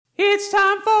It's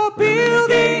time for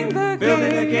Building the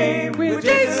Game with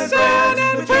Jason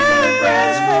and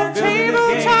Friends from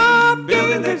Tabletop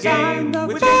Game Design.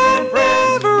 The fun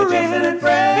never ends.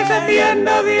 At the end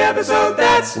of the episode,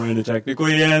 that's when it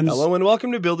technically ends. Hello and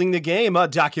welcome to Building the Game, a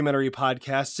documentary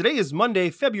podcast. Today is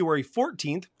Monday, February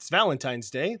 14th. It's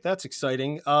Valentine's Day. That's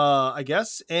exciting, I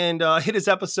guess. And it is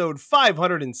episode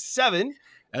 507.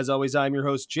 As always, I'm your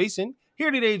host, Jason. Here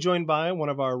today, joined by one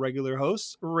of our regular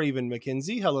hosts, Raven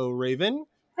McKenzie. Hello, Raven.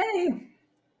 Hey.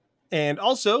 And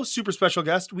also, super special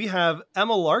guest, we have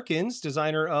Emma Larkins,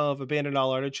 designer of Abandoned All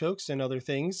Artichokes and other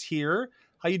things here.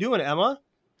 How you doing, Emma?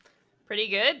 Pretty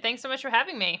good. Thanks so much for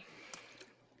having me.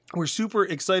 We're super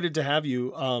excited to have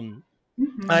you.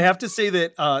 I have to say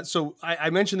that, so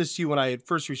I mentioned this to you when I had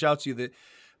first reached out to you, that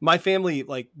my family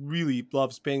really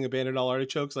loves playing Abandoned All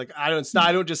Artichokes. I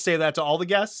don't just say that to all the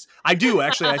guests. I do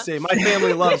actually. I say my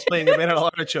family loves playing Abandoned All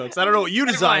Artichokes. I don't know what you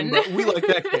designed, but we like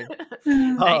that game.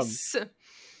 Nice.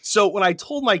 So when I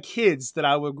told my kids that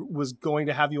I was going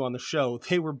to have you on the show,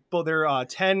 they're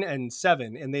 10 and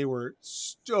 7, and they were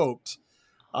stoked.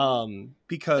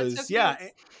 Because so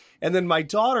and then my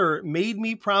daughter made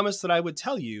me promise that I would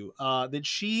tell you that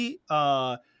she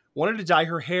wanted to dye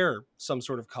her hair some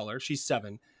sort of color. She's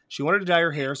 7. She wanted to dye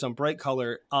her hair some bright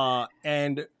color,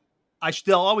 and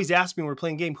they'll always ask me when we're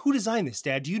playing a game, who designed this,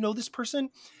 Dad? Do you know this person?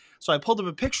 So I pulled up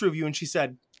a picture of you, and she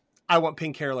said, I want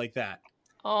pink hair like that.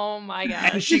 Oh my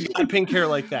gosh. And she got pink hair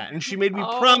like that. And she made me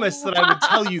promise that I would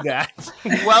tell you that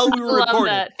while we were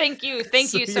recording. That. Thank you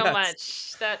so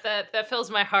much. That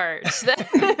fills my heart.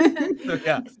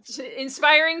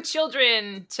 Inspiring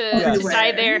children to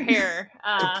dye their hair.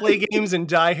 To play games and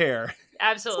dye hair.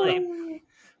 Absolutely.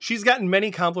 She's gotten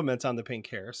many compliments on the pink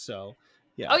hair, so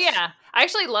yeah. Oh yeah. I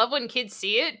actually love when kids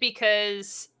see it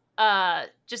because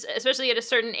just especially at a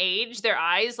certain age, their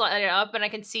eyes light up and I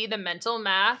can see the mental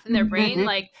math in their brain.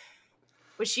 Like,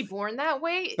 was she born that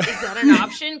way? Is that an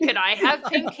option? Could I have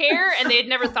pink hair? And they had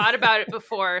never thought about it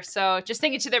before. So just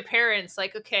thinking to their parents,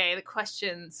 like, okay, the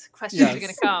questions are going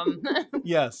to come.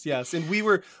 Yes. And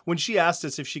when she asked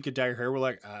us if she could dye her hair, we're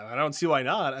like, I don't see why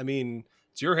not. I mean,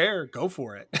 it's your hair. Go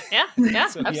for it. Yeah,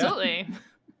 so, absolutely. Yeah.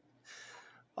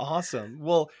 Awesome.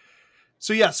 Well,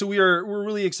 so we're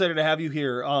really excited to have you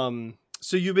here.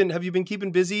 So have you been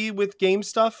keeping busy with game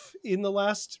stuff in the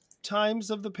last times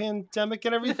of the pandemic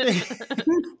and everything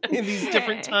in these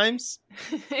different times?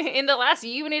 In the last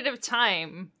unit of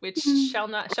time, which shall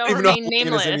remain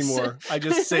nameless anymore. I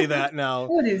just say that now.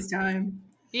 What is time?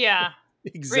 Yeah.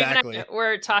 Exactly.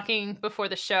 We're talking before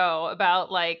the show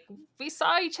about we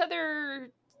saw each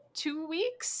other 2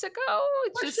 weeks ago.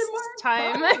 Just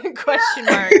time question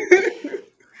mark.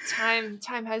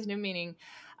 Time has no meaning.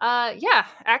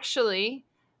 Actually,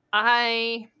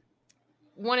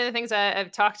 one of the things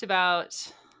I've talked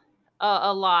about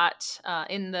a lot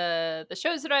in the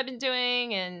shows that I've been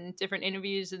doing and different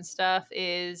interviews and stuff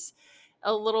is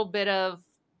a little bit of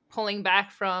pulling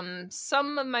back from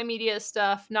some of my media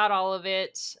stuff, not all of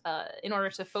it, in order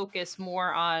to focus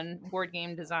more on board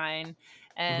game design.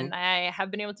 And I have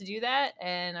been able to do that,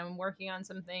 and I'm working on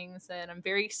some things that I'm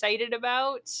very excited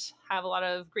about, have a lot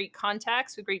of great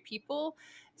contacts with great people.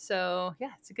 So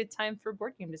yeah, it's a good time for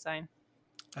board game design.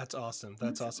 That's awesome.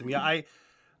 Yeah,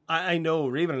 I know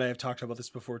Raven and I have talked about this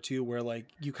before too, where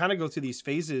you kind of go through these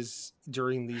phases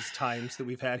during these times that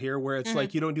we've had here where it's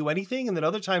you don't do anything, and then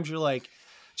other times you're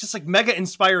just mega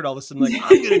inspired all of a sudden,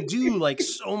 I'm gonna do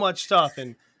so much stuff.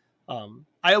 And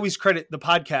I always credit the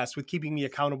podcast with keeping me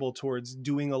accountable towards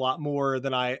doing a lot more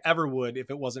than I ever would if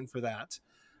it wasn't for that.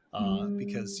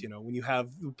 Because, when you have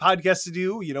podcasts to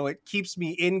do, it keeps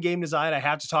me in game design. I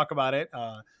have to talk about it.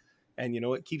 And,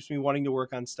 it keeps me wanting to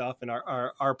work on stuff. And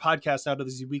our podcast now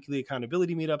does these weekly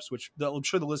accountability meetups, which I'm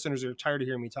sure the listeners are tired of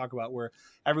hearing me talk about, where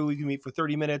every week we meet for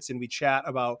 30 minutes and we chat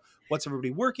about what's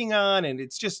everybody working on. And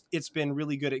it's been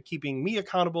really good at keeping me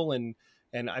accountable. And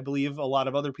I believe a lot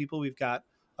of other people. We've got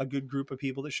a good group of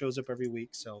people that shows up every week.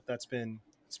 So it's been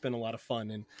a lot of fun.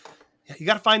 And you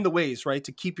got to find the ways, right,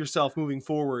 to keep yourself moving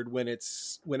forward when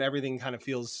everything kind of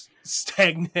feels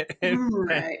stagnant.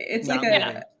 Right. It's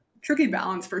a tricky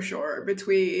balance for sure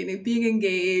between being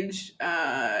engaged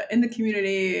in the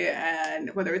community, and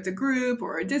whether it's a group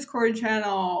or a Discord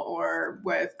channel or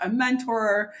with a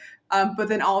mentor, but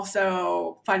then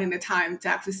also finding the time to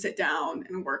actually sit down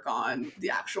and work on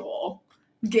the actual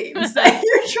games that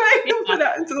you're trying to put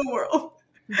out into the world.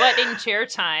 But in chair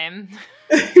time.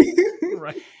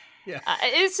 Right. Yeah.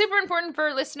 It's super important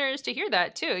for listeners to hear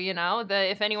that too,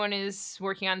 that if anyone is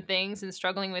working on things and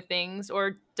struggling with things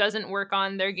or doesn't work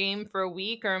on their game for a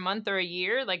week or a month or a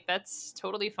year, that's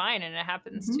totally fine. And it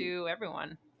happens to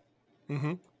everyone.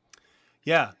 Mm-hmm.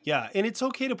 Yeah, yeah. And it's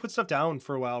okay to put stuff down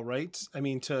for a while, right? I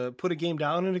mean, to put a game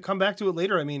down and to come back to it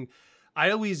later. I mean,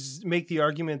 I always make the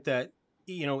argument that,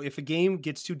 if a game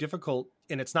gets too difficult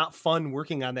and it's not fun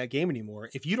working on that game anymore,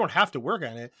 if you don't have to work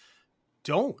on it,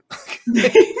 don't.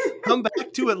 Come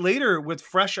back to it later with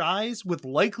fresh eyes, with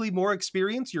likely more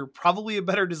experience. You're probably a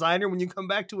better designer when you come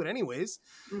back to it anyways.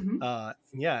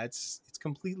 Yeah, it's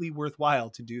completely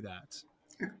worthwhile to do that.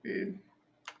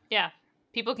 Yeah.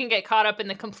 People can get caught up in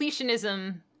the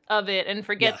completionism of it and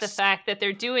forget the fact that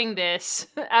they're doing this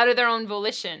out of their own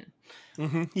volition.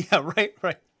 Yeah, right.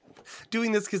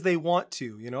 Doing this because they want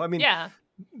to, I mean,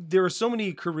 there are so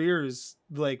many careers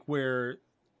like where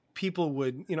people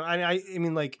would, I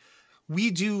mean, like we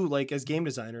do, like as game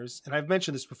designers, and I've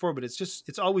mentioned this before, but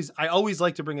I always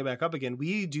like to bring it back up again.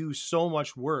 We do so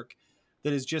much work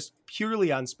that is just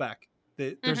purely on spec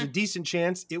that there's a decent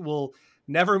chance it will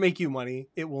never make you money.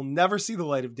 It will never see the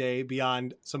light of day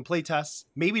beyond some play tests,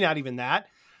 maybe not even that.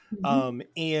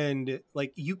 And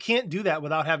like, you can't do that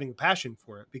without having a passion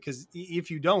for it, because if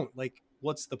you don't, like,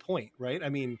 what's the point, right? I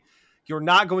mean, you're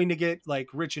not going to get like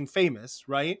rich and famous,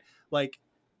 right? Like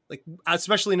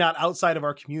especially not outside of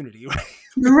our community,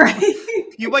 right?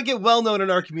 You might get well known in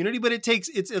our community, but it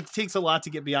takes a lot to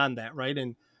get beyond that, right?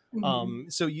 And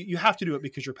so you have to do it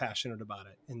because you're passionate about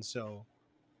it. And so,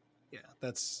 yeah,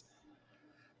 that's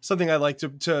something I like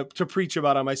to preach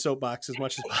about on my soapbox as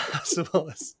much as possible.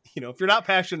 Is, if you're not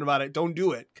passionate about it, don't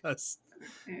do it. Because,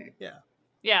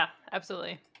 yeah,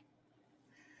 absolutely.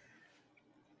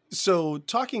 So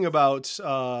talking about,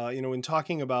 in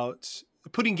talking about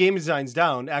putting game designs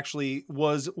down, actually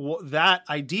was that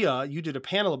idea. You did a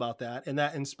panel about that, and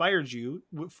that inspired you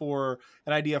for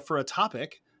an idea for a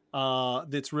topic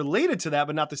that's related to that,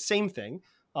 but not the same thing.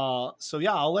 So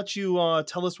yeah, I'll let you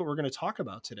tell us what we're going to talk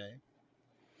about today.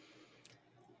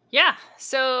 Yeah.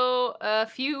 So a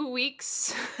few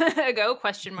weeks ago, ?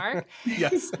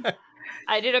 Yes.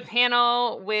 I did a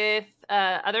panel with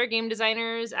other game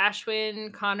designers,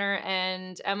 Ashwin, Connor,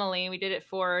 and Emily. We did it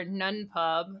for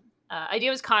NunPub.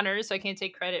 Idea was Connor's, so I can't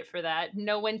take credit for that.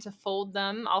 Know When to Fold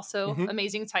Them, also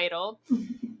amazing title.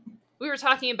 We were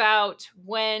talking about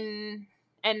when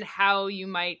and how you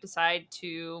might decide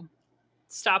to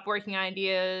stop working on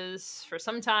ideas for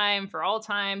some time, for all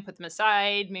time, put them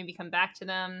aside, maybe come back to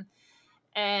them.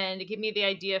 And it gave me the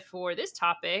idea for this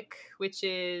topic, which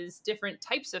is different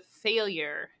types of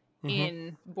failure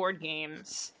in board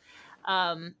games.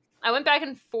 I went back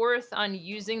and forth on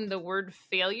using the word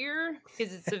failure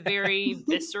because it's a very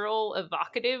visceral,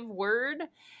 evocative word.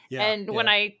 When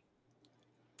I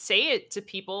say it to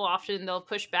people, often they'll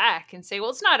push back and say,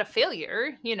 well, it's not a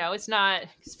failure. It's not,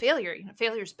 because failure,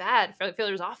 failure's bad.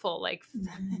 Failure's awful. Like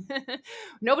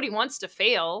nobody wants to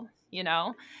fail,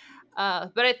 but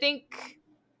I think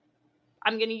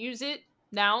I'm going to use it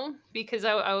now because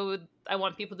I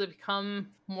want people to become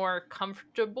more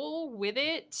comfortable with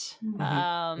it.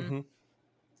 And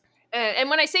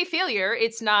when I say failure,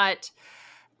 it's not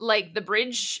like the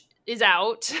bridge is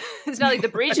out. It's not like the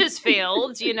bridge has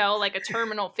failed, like a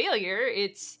terminal failure.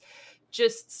 It's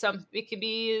just it can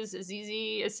be as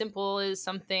easy, as simple as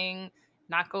something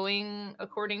not going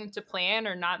according to plan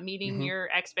or not meeting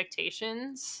your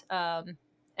expectations.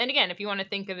 And again, if you want to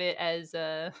think of it as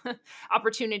a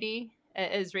opportunity,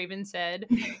 as Raven said,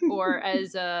 or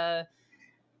as a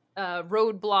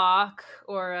roadblock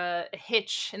or a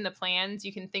hitch in the plans,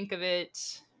 you can think of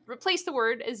it, replace the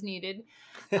word as needed.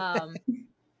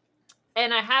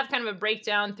 And I have kind of a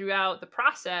breakdown throughout the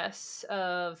process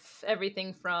of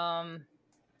everything from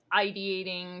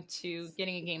ideating to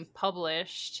getting a game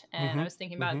published. And I was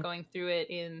thinking about going through it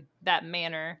in that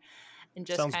manner and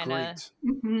just kind of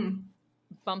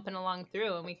bumping along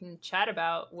through, and we can chat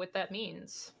about what that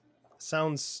means.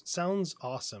 Sounds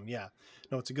awesome. Yeah,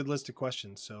 no, it's a good list of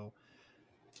questions. So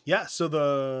yeah, so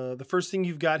the first thing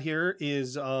you've got here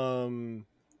is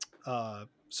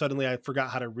suddenly I forgot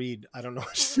how to read. I don't know.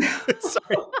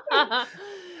 Sorry.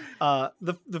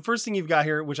 The first thing you've got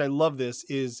here, which I love this,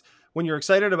 is when you're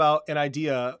excited about an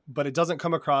idea, but it doesn't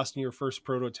come across in your first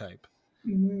prototype.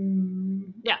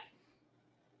 Yeah.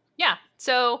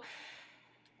 So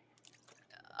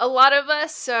a lot of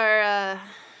us have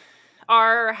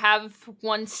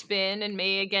one spin and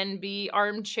may again be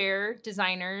armchair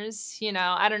designers.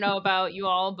 I don't know about you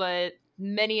all, but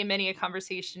many a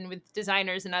conversation with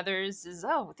designers and others is,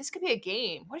 oh, this could be a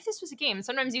game. What if this was a game? And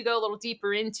sometimes you go a little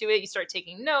deeper into it. You start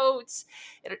taking notes.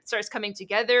 It starts coming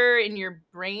together in your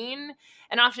brain.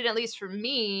 And often, at least for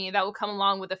me, that will come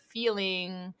along with a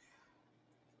feeling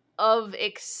of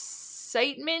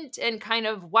excitement and kind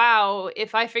of, wow,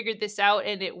 if I figured this out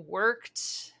and it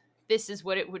worked, this is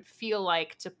what it would feel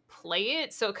like to play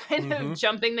it. So kind of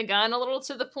jumping the gun a little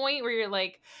to the point where you're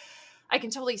like, I can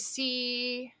totally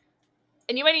see.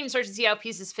 And you might even start to see how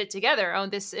pieces fit together. Oh,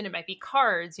 this, and it might be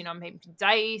cards, maybe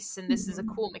dice, and this is a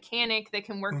cool mechanic that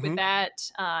can work with that.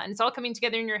 And it's all coming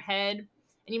together in your head.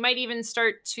 And you might even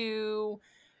start to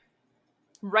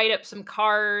write up some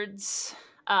cards.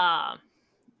 Start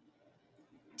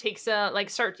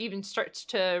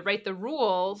to write the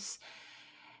rules.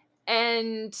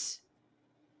 And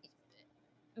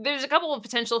there's a couple of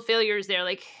potential failures there.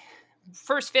 Like,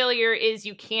 first failure is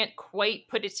you can't quite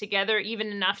put it together even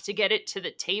enough to get it to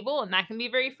the table, and that can be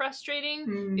very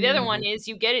frustrating. The other one is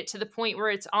you get it to the point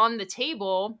where it's on the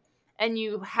table and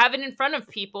you have it in front of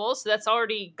people, so that's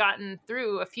already gotten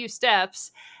through a few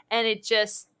steps, and it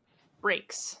just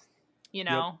breaks, Yep.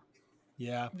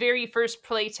 Yeah. Very first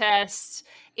play test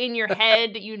in your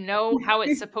head, how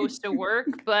it's supposed to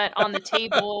work, but on the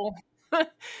table,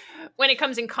 when it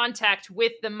comes in contact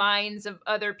with the minds of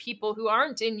other people who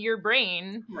aren't in your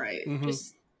brain, right?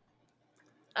 Just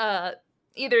either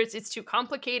it's too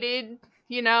complicated,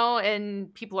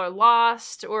 and people are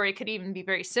lost, or it could even be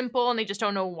very simple and they just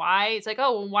don't know why. It's like,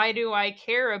 oh, well, why do I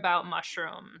care about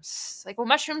mushrooms? Like, well,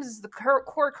 mushrooms is the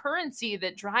core currency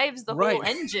that drives the whole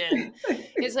engine.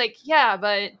 It's like, yeah,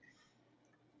 but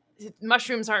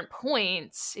mushrooms aren't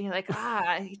points. And you're like,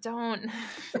 I don't.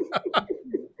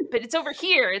 But it's over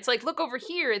here. It's like, look over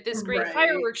here at this great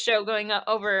fireworks show going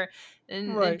over,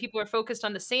 and people are focused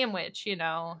on the sandwich,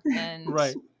 and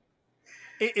right.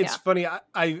 It's funny.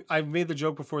 I've made the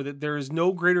joke before that there is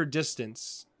no greater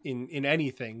distance in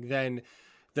anything than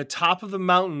the top of the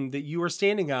mountain that you are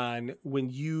standing on when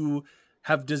you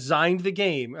have designed the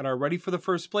game and are ready for the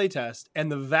first playtest,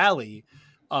 and the valley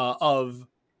of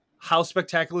how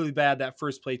spectacularly bad that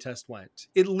first playtest went.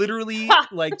 It literally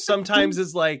sometimes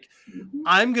is like,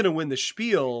 I'm going to win the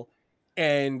spiel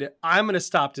and I'm going to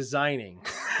stop designing.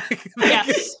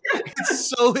 Yes.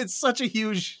 It's such a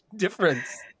huge difference.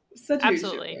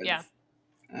 Absolutely. Yeah.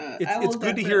 It's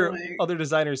good to hear other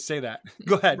designers say that.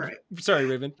 Go ahead. Right. Sorry,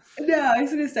 Raven. No, I was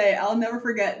going to say, I'll never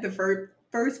forget the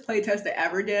first playtest I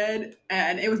ever did.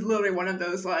 And it was literally one of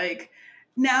those,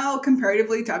 now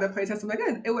comparatively to other playtests, I'm like,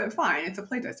 it went fine. It's a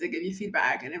playtest. They give you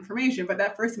feedback and information. But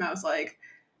that first time I was like,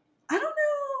 I don't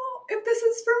know if this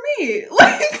is for me.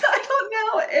 I don't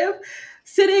know if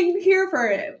sitting here for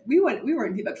it. We were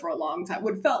in feedback for a long time.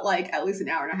 What felt like at least an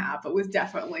hour and a half, but was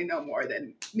definitely no more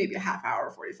than maybe a half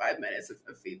hour, 45 minutes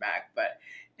of feedback. But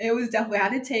it was definitely, I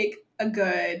had to take a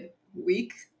good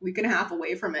week and a half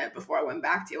away from it before I went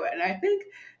back to it. And I think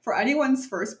for anyone's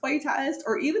first play test,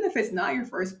 or even if it's not your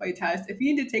first play test, if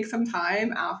you need to take some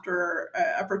time after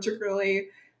a particularly,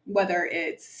 whether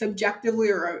it's subjectively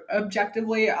or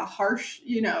objectively a harsh,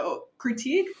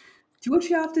 critique, do what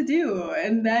you have to do.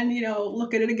 And then,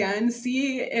 look at it again,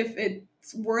 see if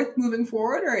it's worth moving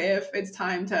forward or if it's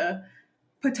time to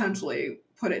potentially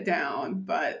put it down.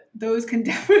 But those can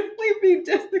definitely be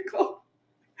difficult.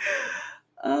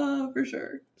 For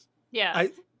sure. Yeah.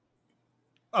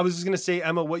 I was just going to say,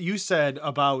 Emma, what you said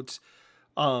about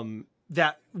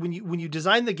that when you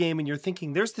design the game and you're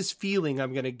thinking there's this feeling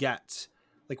I'm going to get,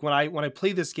 like when I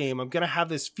play this game, I'm going to have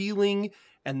this feeling,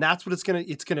 and that's what it's going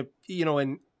to,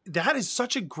 and that is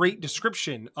such a great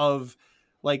description of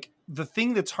the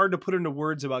thing that's hard to put into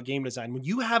words about game design. When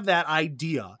you have that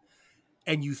idea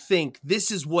and you think this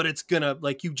is what it's going to,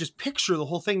 you just picture the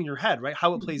whole thing in your head, right?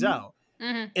 How it plays out.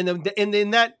 Mm-hmm. And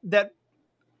then that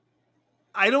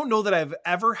I don't know that I've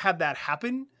ever had that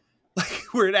happen,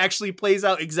 where it actually plays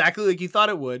out exactly like you thought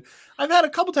it would. I've had a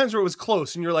couple times where it was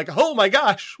close and you're like, oh my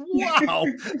gosh, wow.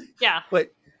 Yeah.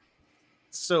 But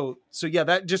so yeah,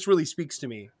 that just really speaks to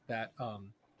me, that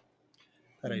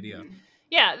idea.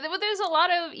 Yeah, well, there's a lot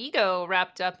of ego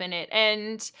wrapped up in it,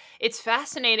 and it's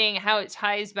fascinating how it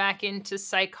ties back into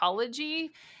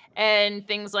psychology and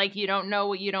things like you don't know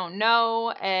what you don't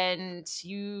know, and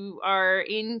you are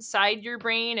inside your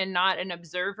brain and not an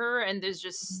observer, and there's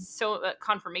just so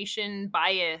confirmation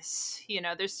bias.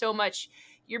 There's so much.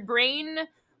 Your brain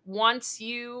wants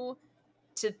you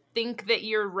to think that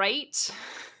you're right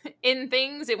in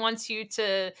things. It wants you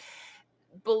to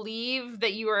believe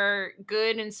that you are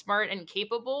good and smart and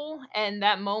capable, and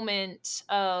that moment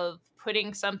of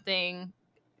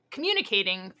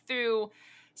communicating through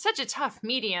such a tough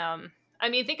medium. I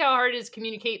mean, think how hard it is to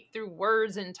communicate through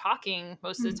words and talking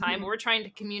most of the time. We're trying to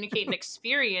communicate an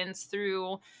experience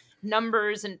through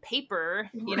numbers and paper.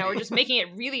 We're just making it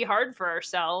really hard for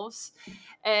ourselves.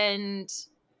 And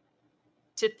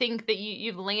to think that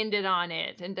you've landed on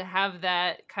it, and to have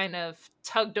that kind of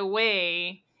tugged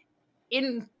away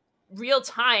in real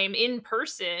time in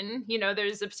person, you know,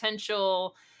 there's a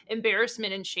potential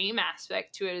embarrassment and shame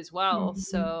aspect to it as well.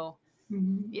 So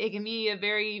it can be a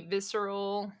very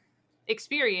visceral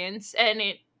experience, and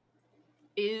it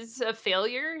is a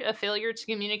failure to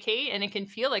communicate, and it can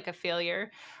feel like a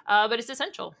failure, but it's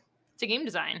essential to game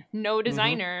design. No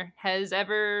designer has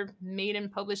ever made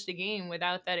and published a game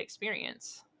without that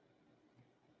experience.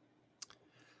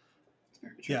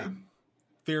 Yeah,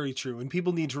 very true. And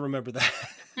people need to remember that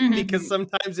because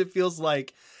sometimes it feels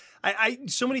like I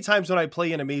so many times when I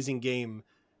play an amazing game,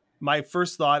 my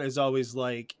first thought is always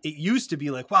like, it used to be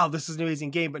like, wow, this is an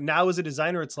amazing game. But now as a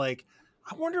designer, it's like,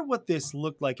 I wonder what this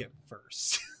looked like at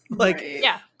first. Like,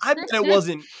 I bet it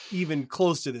wasn't even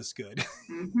close to this good,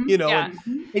 you know,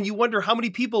 and you wonder how many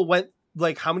people went,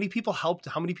 like how many people helped,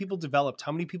 how many people developed,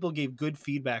 how many people gave good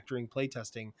feedback during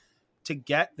playtesting to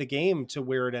get the game to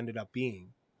where it ended up being.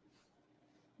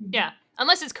 Yeah.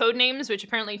 Unless it's Codenames, which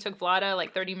apparently took Vlada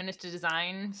like 30 minutes to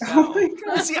design. So. Oh my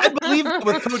God. See, I believe it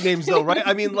with Codenames though, right?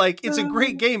 I mean, like, it's a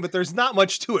great game, but there's not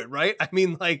much to it, right? I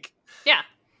mean, like, yeah,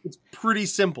 it's pretty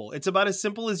simple. It's about as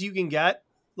simple as you can get.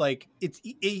 Like,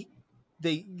 they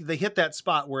hit that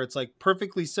spot where it's like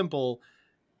perfectly simple,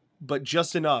 but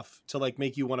just enough to like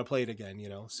make you want to play it again, you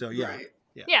know? So yeah. Right.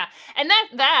 Yeah. And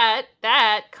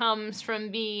that comes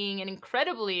from being an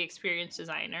incredibly experienced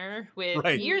designer with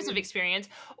years of experience.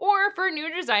 Or for a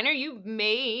new designer, you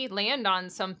may land on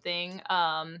something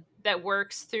that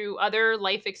works through other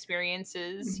life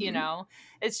experiences, you know.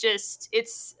 It's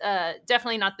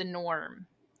definitely not the norm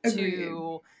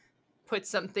to put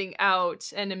something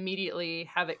out and immediately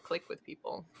have it click with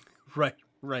people.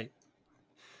 Right.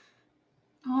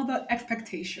 All the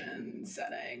expectation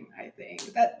setting, I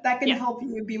think that can help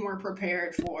you be more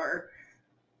prepared for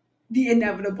the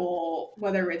inevitable,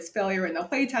 whether it's failure in the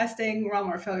playtesting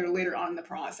realm or failure later on in the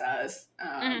process.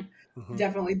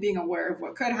 Definitely being aware of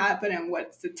what could happen and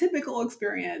what's the typical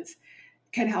experience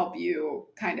can help you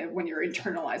kind of when you're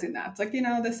internalizing that. It's like, you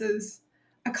know, this is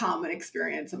a common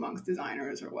experience amongst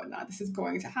designers or whatnot. This is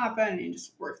going to happen, and you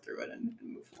just work through it and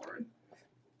move forward.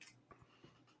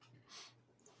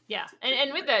 Yeah,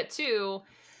 and with that too,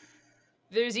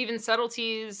 there's even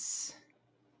subtleties,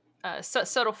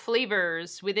 subtle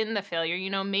flavors within the failure. You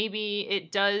know, maybe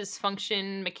it does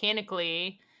function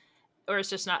mechanically, or it's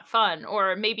just not fun.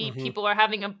 Or maybe people are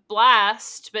having a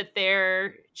blast, but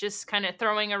they're just kind of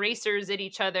throwing erasers at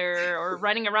each other or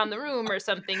running around the room or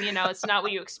something. You know, it's not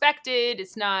what you expected.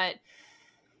 It's not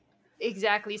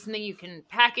exactly something you can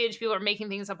package. People are making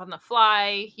things up on the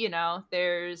fly. You know,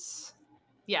 there's...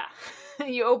 Yeah.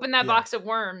 You open that box of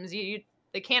worms, the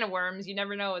can of worms, you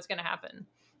never know what's going to happen.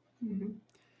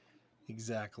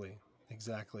 Exactly.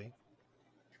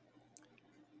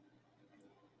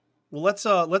 Well, let's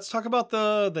talk about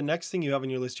the next thing you have on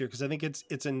your list here, because I think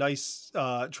it's a nice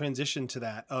transition to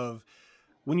that of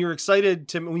when you're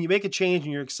excited when you make a change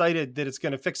and you're excited that it's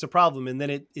going to fix a problem, and then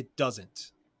it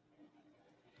doesn't.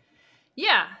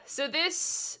 Yeah. So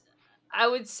this, I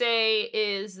would say,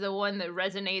 is the one that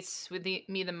resonates with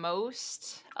me the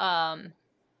most. Again,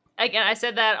 I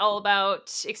said that all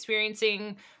about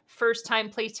experiencing first-time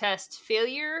playtest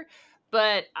failure,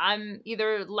 but I'm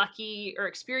either lucky or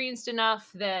experienced enough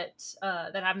that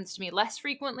that happens to me less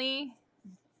frequently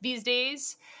these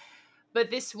days.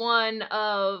 But this one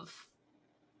of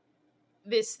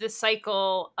this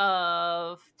cycle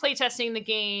of playtesting the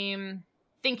game,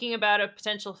 thinking about a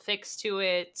potential fix to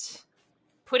it,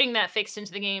 putting that fix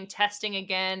into the game, testing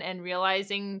again, and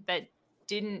realizing that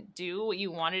didn't do what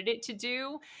you wanted it to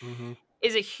do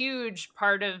is a huge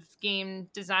part of game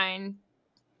design.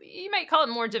 You might call it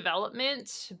more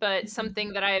development, but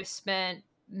something that I have spent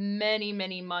many,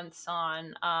 many months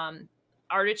on.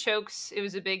 Artichokes, it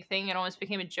was a big thing. It almost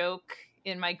became a joke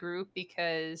in my group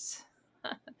because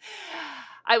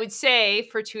I would say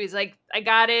for 2 weeks, like, I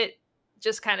got it,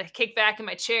 just kind of kick back in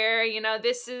my chair. You know,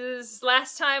 this is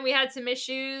last time we had some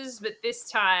issues, but this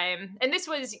time, and this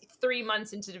was 3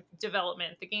 months into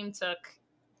development. The game took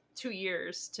 2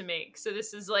 years to make. So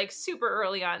this is like super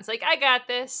early on. It's like, I got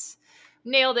this,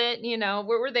 nailed it. You know,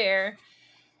 we're there.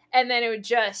 And then it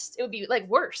would be like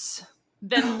worse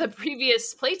than the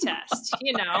previous playtest,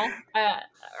 you know,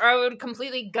 or I would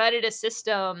completely gutted a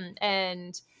system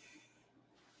and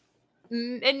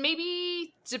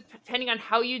maybe depending on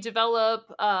how you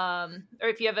develop, or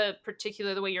if you have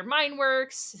the way your mind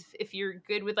works, if you're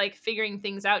good with like figuring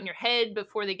things out in your head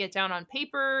before they get down on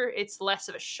paper, it's less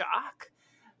of a shock.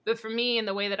 But for me, in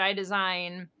the way that I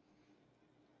design,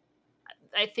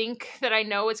 I think that I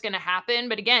know what's going to happen.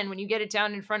 But again, when you get it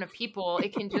down in front of people,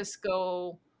 it can just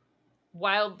go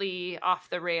wildly off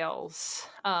the rails.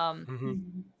 I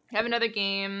have another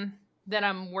game that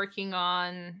I'm working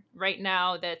on right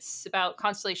now that's about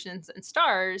constellations and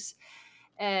stars.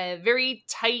 Very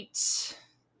tight,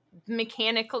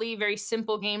 mechanically, very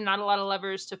simple game, not a lot of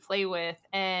levers to play with.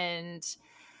 And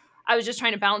I was just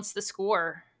trying to balance the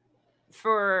score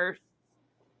for,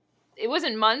 it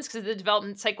wasn't months because the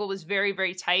development cycle was very,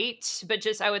 very tight, but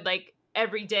just I would like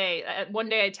every day, one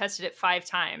day I tested it 5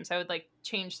 times. I would like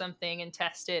change something and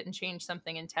test it and change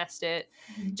something and test it,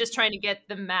 just trying to get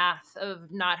the math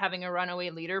of not having a runaway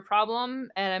leader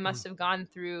problem. And I must have gone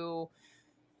through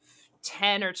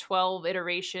 10 or 12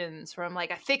 iterations where I'm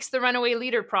like, I fixed the runaway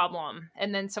leader problem.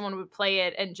 And then someone would play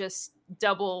it and just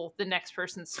double the next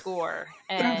person's score.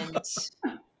 And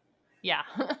yeah.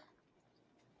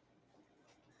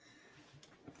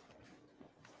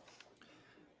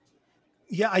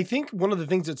 Yeah, I think one of the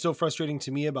things that's so frustrating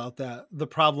to me about that, the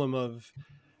problem of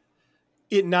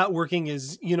it not working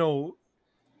is, you know,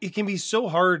 it can be so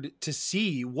hard to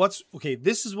see what's okay.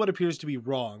 This is what appears to be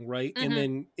wrong, right?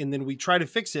 And then we try to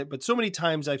fix it, but so many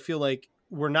times I feel like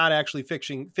we're not actually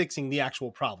fixing the actual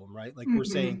problem, right? Like we're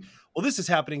saying, well, this is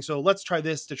happening, so let's try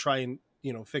this to try and,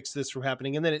 you know, fix this from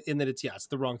happening, and then it's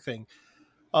the wrong thing.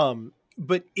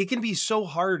 But it can be so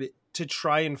hard to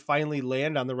try and finally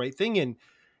land on the right thing,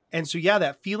 and so yeah,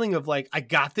 that feeling of like, I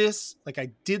got this, like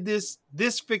I did this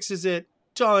fixes it,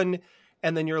 done.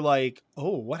 And then you're like,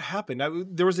 oh, what happened?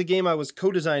 There was a game I was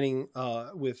co-designing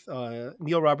with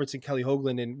Neil Roberts and Kelly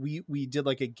Hoagland, and we did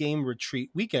like a game retreat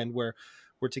weekend where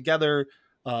we're together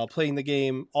playing the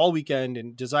game all weekend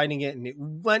and designing it, and it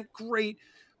went great.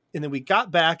 And then we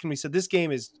got back and we said, this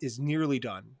game is nearly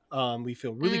done. We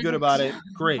feel really good about it.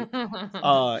 Great.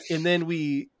 And then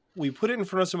we put it in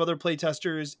front of some other play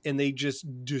testers, and they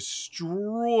just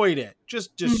destroyed it.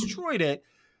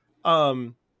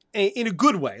 In a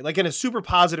good way, like in a super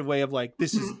positive way of like,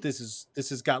 this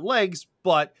has got legs,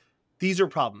 but these are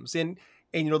problems. And,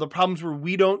 you know, the problems where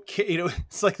we don't care, you know,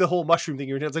 it's like the whole mushroom thing.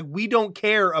 It's like, we don't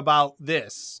care about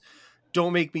this.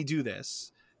 Don't make me do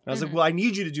this. And I was like, well, I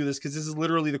need you to do this because this is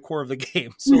literally the core of the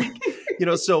game. So, like, you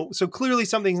know, so clearly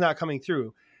something's not coming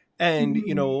through. And,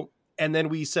 you know, and then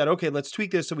we said, okay, let's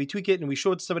tweak this. So we tweak it and we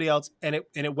show it to somebody else, and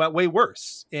it went way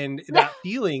worse. And that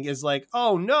feeling is like,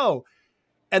 oh no.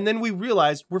 And then we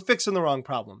realized we're fixing the wrong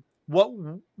problem. What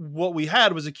we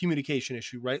had was a communication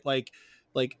issue, right? Like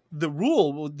the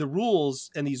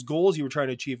rules and these goals you were trying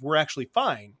to achieve were actually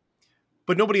fine,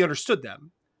 but nobody understood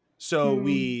them. So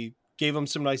we gave them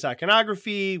some nice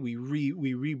iconography. We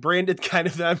rebranded kind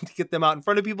of them to get them out in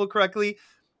front of people correctly.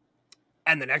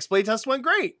 And the next playtest went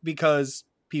great because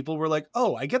people were like,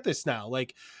 oh, I get this now.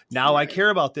 Like now I care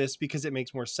about this because it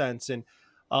makes more sense. And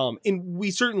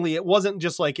we certainly, it wasn't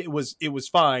just like it was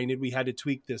fine and we had to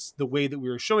tweak this the way that we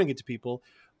were showing it to people.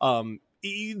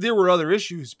 There were other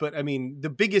issues, but I mean, the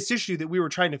biggest issue that we were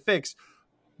trying to fix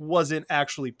wasn't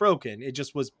actually broken. It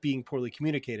just was being poorly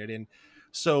communicated. And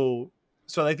so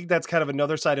I think that's kind of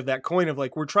another side of that coin of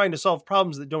like, we're trying to solve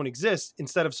problems that don't exist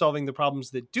instead of solving the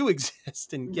problems that do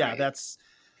exist. And yeah,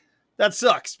 that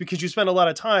sucks because you spend a lot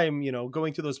of time, you know,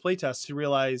 going through those playtests to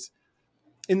realize.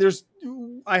 And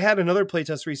I had another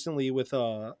playtest recently with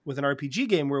an RPG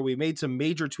game where we made some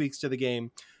major tweaks to the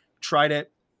game, tried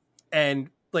it, and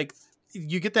like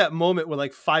you get that moment where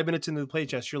like 5 minutes into the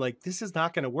playtest, you're like, this is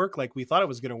not going to work like we thought it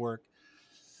was going to work.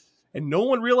 And no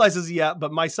one realizes it yet,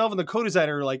 but myself and the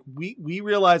co-designer are like, we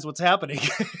realize what's happening.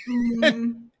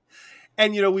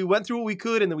 And, you know, we went through what we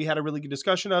could, and then we had a really good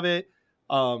discussion of it.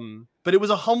 But it was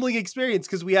a humbling experience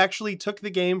because we actually took the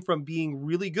game from being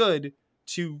really good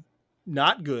to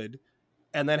not good,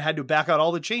 and then had to back out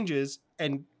all the changes,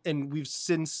 and we've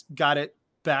since got it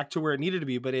back to where it needed to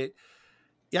be. But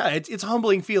it's a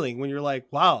humbling feeling when you're like,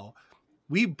 wow,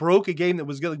 we broke a game that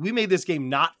was good. Like, we made this game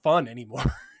not fun anymore.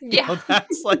 You know,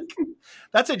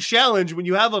 that's a challenge when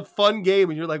you have a fun game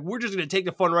and you're like, we're just going to take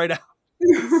the fun right out.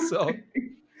 So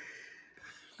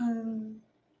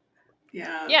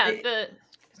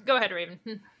go ahead, Raven.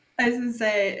 I was going to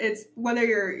say, it's whether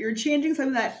you're changing some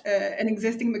of that an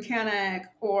existing mechanic,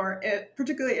 or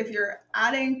particularly if you're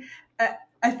adding.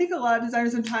 I think a lot of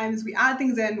designers sometimes we add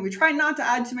things in. We try not to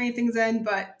add too many things in,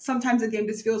 but sometimes the game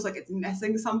just feels like it's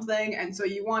missing something, and so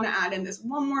you want to add in this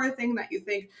one more thing that you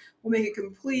think will make it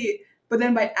complete. But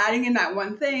then by adding in that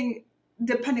one thing,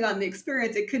 depending on the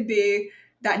experience, it could be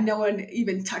that no one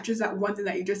even touches that one thing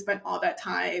that you just spent all that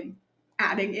time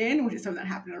adding in, which is something that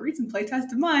happened in a recent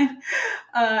playtest of mine.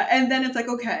 And then it's like,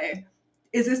 okay,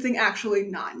 is this thing actually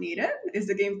not needed? Is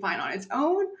the game fine on its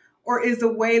own? Or is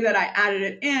the way that I added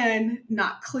it in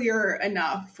not clear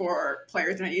enough for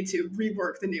players and I need to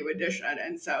rework the new edition?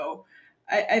 And so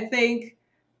I think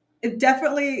it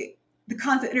definitely, the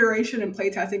constant iteration and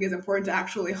playtesting is important to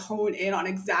actually hone in on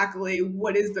exactly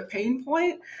what is the pain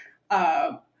point.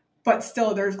 But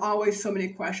still, there's always so many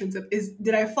questions of,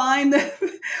 did I find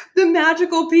the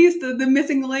magical piece, the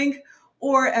missing link,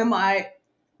 or am I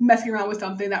messing around with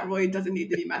something that really doesn't need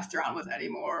to be messed around with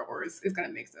anymore, or is going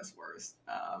to make this worse?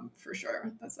 For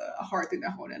sure. That's a hard thing to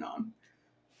hone in on.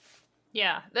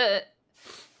 Yeah.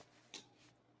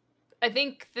 I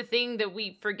think the thing that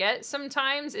we forget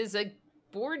sometimes is a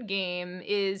board game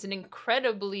is an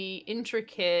incredibly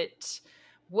intricate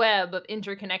web of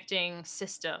interconnecting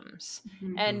systems.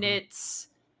 Mm-hmm. And it's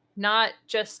not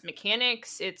just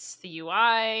mechanics, it's the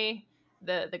UI,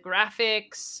 the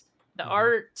graphics, the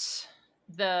art,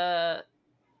 the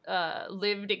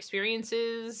lived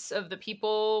experiences of the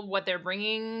people, what they're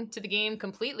bringing to the game,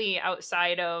 completely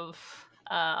outside of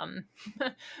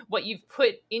what you've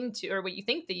put into, or what you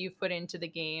think that you've put into the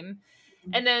game.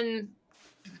 And then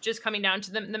just coming down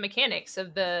to the mechanics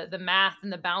of the math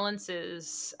and the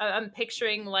balances. I'm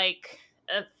picturing like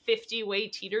a 50-way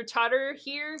teeter-totter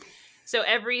here. So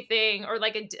everything, or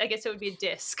like I guess it would be a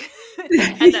disc at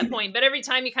that point. But every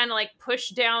time you kind of like push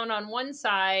down on one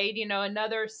side, you know,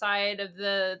 another side of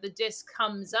the disc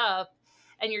comes up,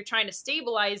 and you're trying to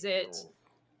stabilize it.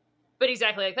 But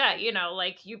exactly like that, you know,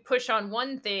 like you push on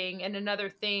one thing and another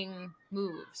thing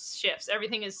moves, shifts.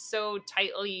 Everything is so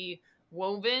tightly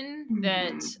woven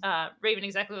that Raven,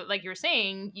 exactly like you were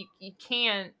saying, you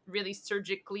can't really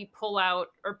surgically pull out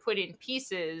or put in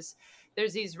pieces.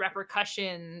 There's these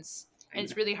repercussions, and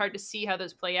it's really hard to see how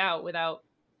those play out without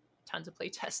tons of play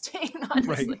testing,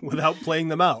 honestly. Right, without playing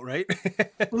them out, right?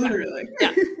 Literally.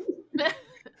 Yeah.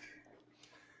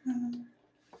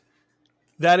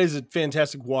 That is a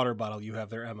fantastic water bottle you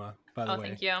have there, Emma, by the way.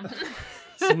 Thank you.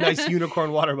 It's a nice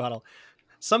unicorn water bottle.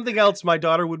 Something else my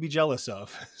daughter would be jealous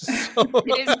of. So.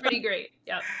 It is pretty great.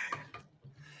 Yeah.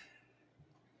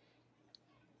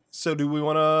 So do we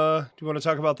want to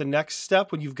talk about the next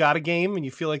step when you've got a game and you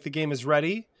feel like the game is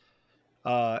ready,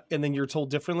 and then you're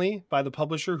told differently by the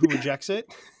publisher who rejects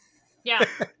it? Yeah.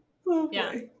 Oh,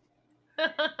 yeah. boy.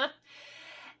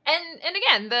 And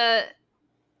again,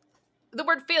 the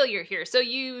word failure here. So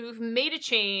you've made a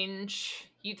change.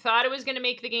 You thought it was going to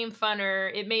make the game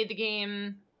funner. It made the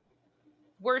game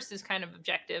worse is kind of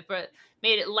objective, but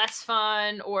made it less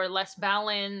fun or less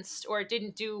balanced, or it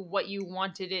didn't do what you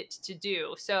wanted it to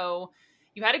do. So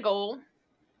you had a goal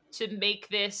to make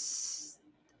this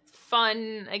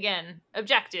fun, again,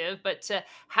 objective, but to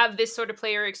have this sort of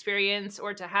player experience,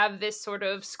 or to have this sort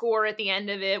of score at the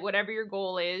end of it, whatever your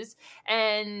goal is.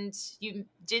 And you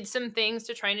did some things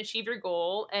to try and achieve your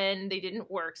goal, and they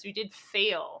didn't work. So you did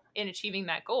fail in achieving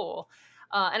that goal.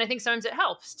 And I think sometimes it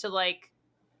helps to like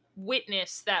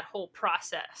witness that whole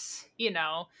process, you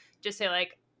know, just say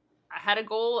like, I had a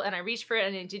goal and I reached for it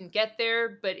and it didn't get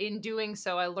there, but in doing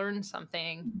so, I learned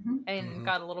something and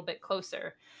got a little bit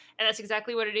closer. And that's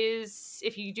exactly what it is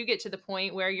if you do get to the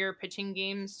point where you're pitching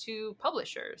games to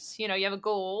publishers. You know, you have a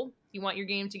goal, you want your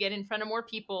game to get in front of more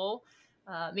people,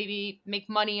 maybe make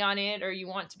money on it, or you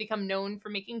want to become known for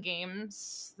making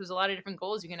games. There's a lot of different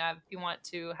goals you can have if you want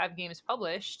to have games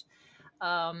published.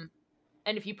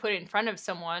 And if you put it in front of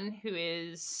someone who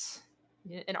is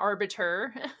an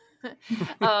arbiter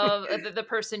of the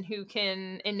person who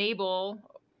can enable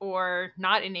or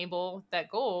not enable that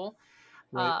goal,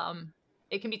 right.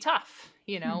 It can be tough,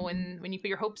 you know, when you put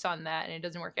your hopes on that and it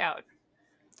doesn't work out.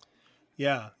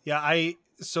 Yeah.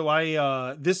 This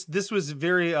was a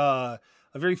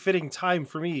very fitting time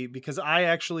for me, because I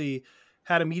actually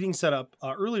had a meeting set up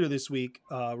earlier this week,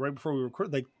 right before we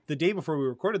recorded, like the day before we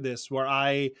recorded this, where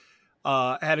I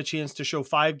had a chance to show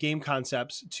 5 game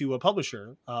concepts to a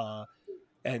publisher.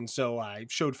 And so I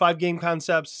showed 5 game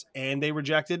concepts and they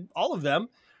rejected all of them.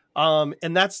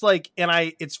 And that's like,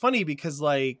 it's funny because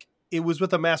like it was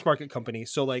with a mass market company.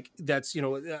 So like, that's, you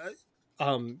know,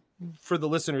 for the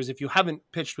listeners, if you haven't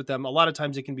pitched with them, a lot of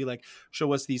times it can be like,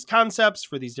 show us these concepts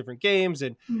for these different games.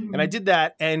 And I did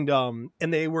that. And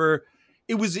it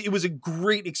was a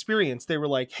great experience. They were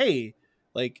like, hey,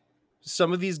 like,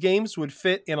 some of these games would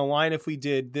fit in a line if we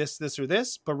did this, or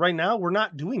this, but right now we're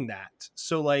not doing that.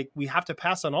 So like we have to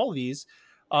pass on all of these.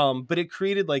 But it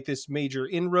created like this major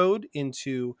inroad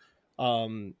into,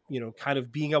 you know, kind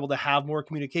of being able to have more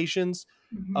communications.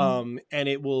 And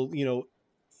it will, you know,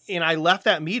 and I left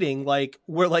that meeting like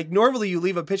where like normally you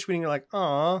leave a pitch meeting, you're like,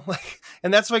 oh, like,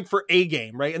 and that's like for a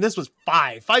game, right? And this was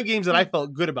 5 games that I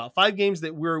felt good about, 5 games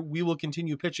that we will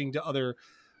continue pitching to other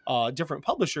different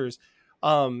publishers.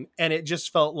 And it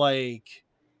just felt like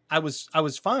I was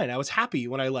fine. I was happy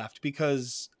when I left,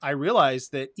 because I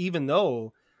realized that even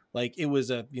though like it was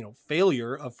a, you know,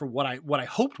 failure of for what I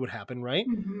hoped would happen, right?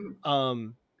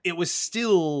 It was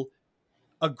still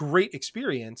a great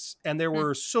experience, and there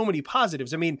were so many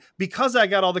positives. I mean, because I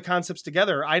got all the concepts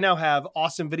together, I now have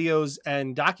awesome videos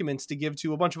and documents to give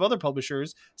to a bunch of other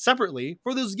publishers separately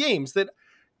for those games that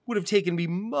would have taken me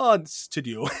months to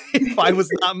do if I was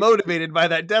not motivated by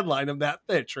that deadline of that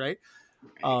pitch, right?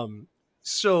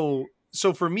 So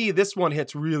for me, this one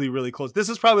hits really, really close. This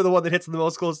is probably the one that hits the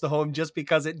most close to home just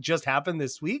because it just happened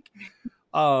this week.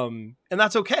 And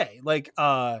that's okay. Like,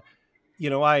 you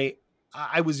know,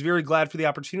 I was very glad for the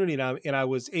opportunity, and I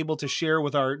was able to share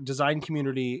with our design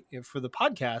community for the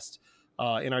podcast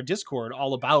in our Discord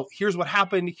all about here's what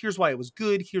happened, here's why it was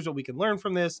good, here's what we can learn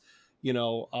from this, you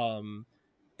know,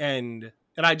 and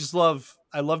I just love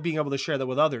being able to share that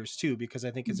with others too, because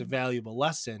I think it's a valuable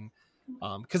lesson.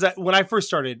 Because when I first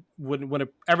started,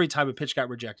 every time a pitch got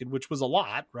rejected, which was a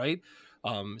lot, right?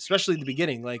 Especially at the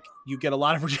beginning, like you get a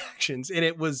lot of rejections, and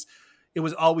it was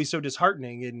always so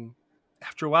disheartening. And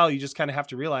after a while, you just kind of have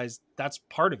to realize that's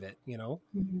part of it, you know?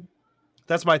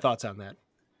 That's my thoughts on that.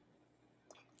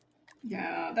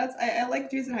 Yeah, I like,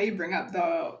 Jason, how you bring up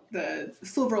the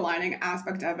silver lining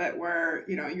aspect of it, where,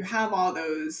 you know, you have all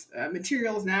those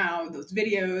materials now, those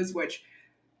videos, which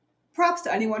props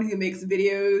to anyone who makes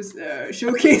videos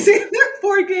showcasing their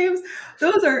board games.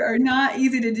 Those are not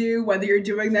easy to do, whether you're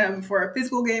doing them for a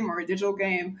physical game or a digital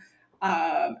game.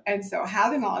 And so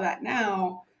having all of that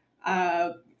now,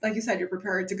 like you said, you're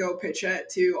prepared to go pitch it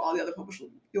to all the other publishers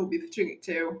you'll be pitching it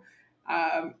to.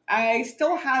 I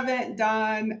still haven't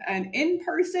done an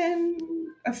in-person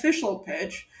official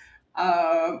pitch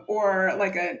or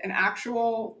like an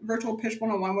actual virtual pitch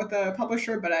one-on-one with a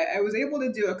publisher, but I was able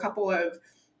to do a couple of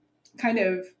kind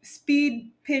of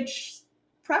speed pitch,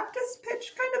 practice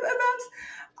pitch kind of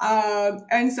events.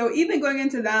 And so even going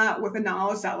into that with the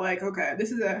knowledge that, like, okay,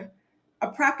 this is a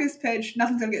practice pitch,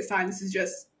 nothing's gonna get signed. This is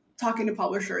just talking to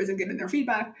publishers and getting their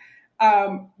feedback.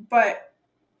 But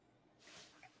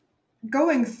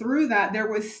going through that, there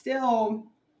was still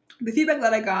the feedback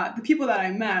that I got, the people that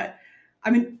I met. I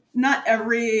mean, not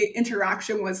every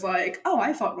interaction was like, oh,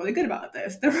 I felt really good about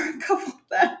this. There were a couple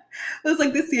that was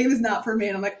like, this game is not for me.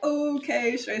 And I'm like, oh,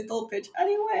 okay, should I still pitch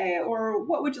anyway? Or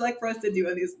what would you like for us to do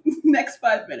in these next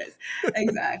 5 minutes?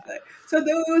 Exactly. So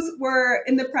those were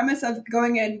in the premise of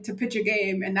going in to pitch a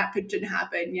game, and that pitch didn't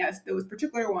happen. Yes, those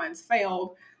particular ones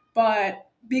failed, but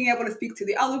being able to speak to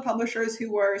the other publishers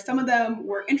some of them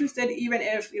were interested, even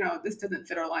if, you know, this doesn't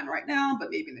fit our line right now,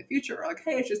 but maybe in the future, or like,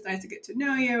 hey, it's just nice to get to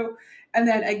know you. And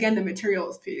then again, the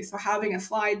materials piece. So having a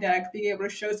slide deck, being able to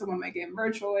show someone my game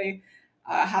virtually,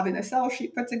 having a sell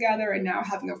sheet put together, and now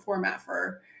having a format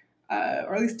for,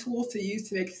 or at least tools to use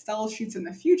to make sell sheets in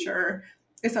the future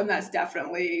is something that's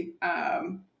definitely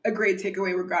a great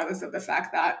takeaway, regardless of the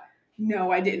fact that,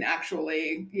 no, I didn't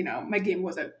actually, you know, my game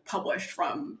wasn't published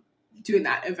from doing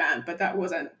that event, but that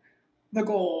wasn't the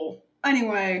goal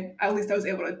anyway. At least I was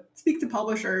able to speak to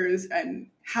publishers and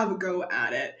have a go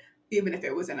at it, even if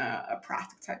it was in a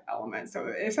practice type element. So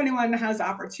if anyone has the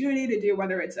opportunity to do,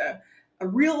 whether it's a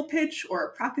real pitch or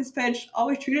a practice pitch,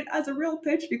 always treat it as a real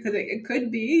pitch, because it could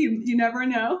be, you never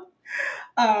know.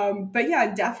 But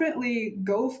yeah, definitely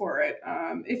go for it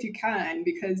if you can,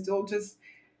 because you'll just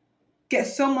get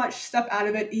so much stuff out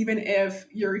of it, even if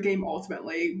your game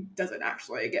ultimately doesn't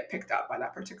actually get picked up by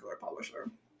that particular publisher.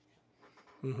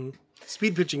 Mm-hmm.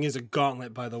 Speed pitching is a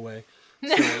gauntlet, by the way.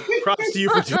 So props to you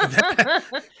for doing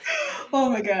that. Oh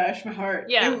my gosh, my heart.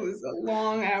 Yeah. It was a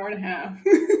long hour and a half.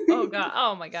 Oh god.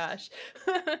 Oh my gosh.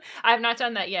 I have not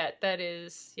done that yet. That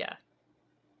is, yeah,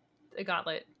 a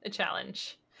gauntlet, a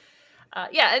challenge.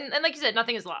 Yeah, and like you said,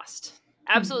 nothing is lost.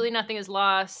 Absolutely nothing is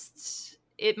lost.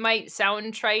 It might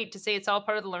sound trite to say it's all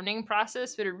part of the learning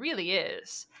process, but it really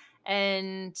is.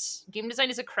 And game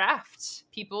design is a craft.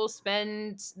 People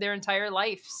spend their entire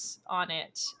lives on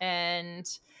it. And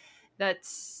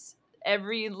that's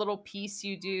every little piece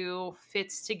you do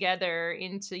fits together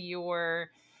into your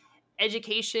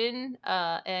education.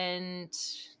 And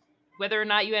whether or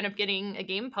not you end up getting a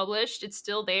game published, it's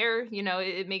still there. You know,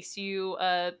 it makes you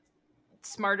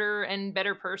smarter and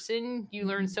better person. You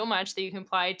learn so much that you can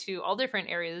apply to all different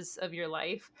areas of your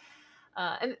life.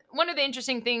 And one of the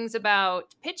interesting things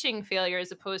about pitching failure,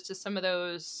 as opposed to some of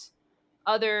those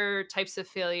other types of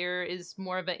failure, is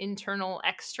more of an internal,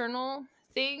 external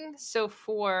thing. So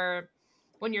for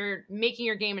when you're making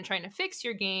your game and trying to fix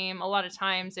your game, a lot of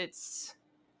times it's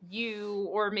you,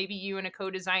 or maybe you and a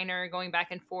co-designer, going back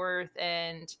and forth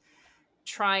and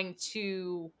trying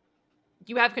to,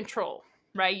 you have control,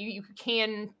 right? You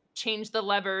can change the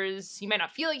levers. You might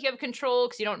not feel like you have control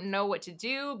because you don't know what to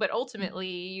do, but ultimately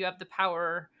you have the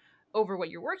power over what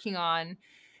you're working on.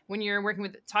 When you're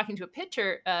talking to a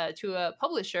pitcher, to a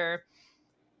publisher,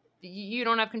 you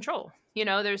don't have control.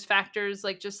 There's factors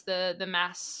like just the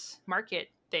mass market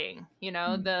thing.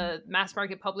 The mass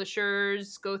market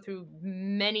publishers go through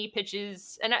many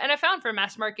pitches, and I found for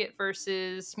mass market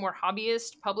versus more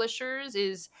hobbyist publishers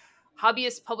is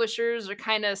hobbyist publishers are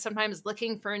kind of sometimes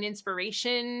looking for an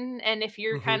inspiration, and if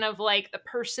you're kind of like the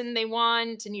person they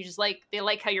want and you just they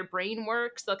like how your brain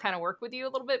works, they'll kind of work with you a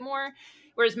little bit more.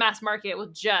 Whereas mass market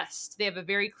they have a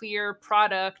very clear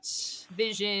product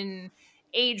vision,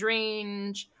 age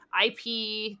range,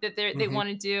 IP that they want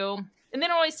to do. And they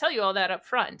don't always tell you all that up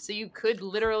front. So you could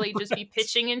literally just be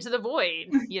pitching into the void,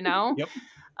 Yep.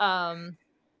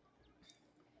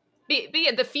 But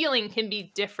yeah, the feeling can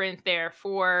be different there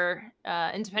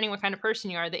and depending what kind of person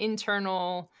you are, the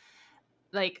internal,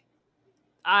 like,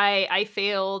 I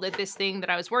failed at this thing that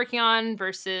I was working on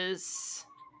versus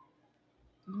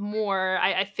more,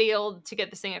 I failed to get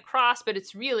this thing across, but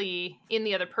it's really in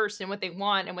the other person, what they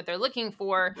want and what they're looking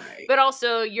for. Right. But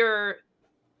also you're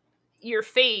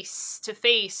face to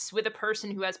face with a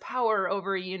person who has power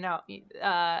over and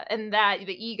that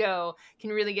the ego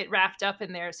can really get wrapped up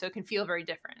in there, so it can feel very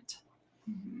different.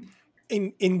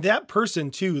 In that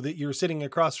person too that you're sitting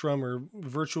across from, or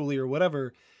virtually or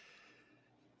whatever,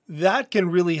 that can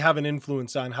really have an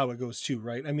influence on how it goes too,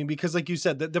 right? I mean, because like you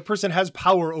said, the person has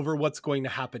power over what's going to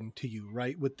happen to you,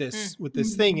 right? With this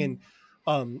thing. And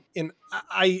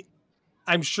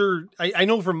I'm sure I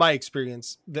know from my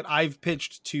experience that I've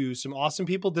pitched to some awesome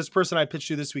people. This person I pitched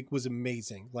to this week was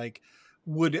amazing.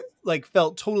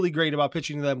 Felt totally great about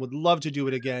pitching to them, would love to do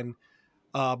it again.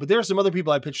 But there are some other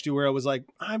people I pitched to where I was like,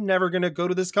 I'm never going to go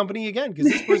to this company again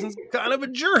because this person's kind of a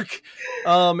jerk.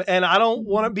 And I don't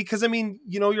want to, because I mean,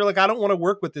 you're like, I don't want to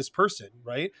work with this person.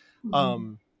 Right.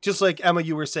 Just like Emma,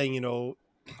 you were saying,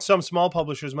 some small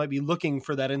publishers might be looking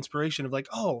for that inspiration of like,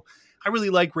 oh, I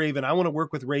really like Raven. I want to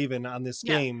work with Raven on this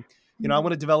game. I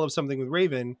want to develop something with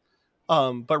Raven.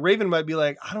 But Raven might be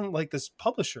like, I don't like this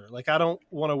publisher. Like, I don't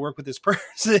want to work with this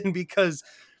person because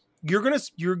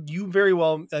you very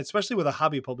well, especially with a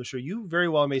hobby publisher, you very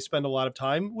well may spend a lot of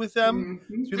time with them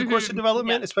through the course of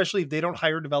development, especially if they don't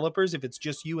hire developers, if it's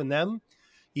just you and them,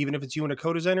 even if it's you and a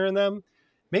co-designer and them,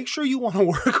 make sure you want to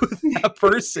work with that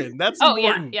person. That's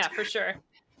important. Yeah, for sure.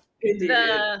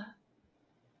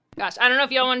 Gosh, I don't know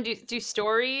if y'all want to do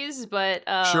stories, but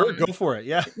sure, go for it.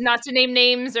 Yeah. Not to name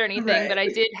names or anything, right. But I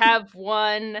did have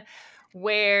one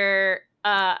where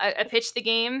I pitched the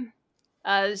game.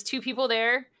 There's two people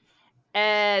there.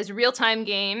 As a real-time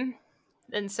game,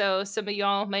 and so some of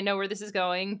y'all might know where this is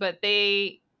going, but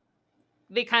they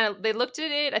looked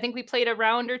at it. I think we played a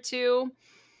round or two.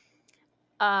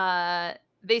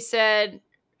 They said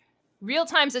real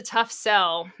time's a tough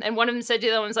sell, and one of them said to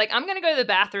the other one's like, I'm gonna go to the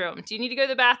bathroom. Do you need to go to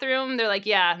the bathroom? They're like,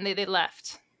 yeah, and they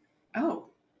left. Oh,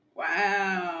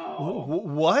 wow.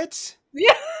 What?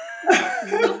 Yeah.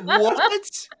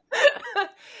 What?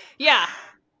 Yeah.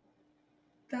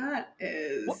 That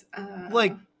is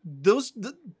like those.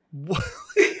 What?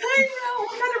 I know.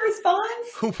 What kind of response?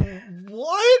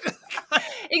 What?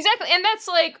 Exactly, and that's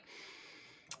like,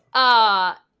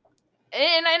 and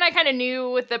I kind of knew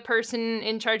with the person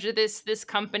in charge of this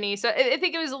company, so I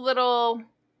think it was a little.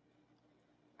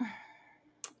 And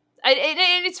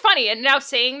it's funny, and now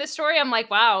saying this story, I'm like,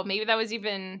 wow, maybe that was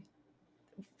even.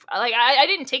 Like I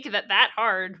didn't take it that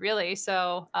hard, really.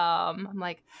 So I'm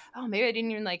like, oh, maybe I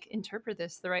didn't even like interpret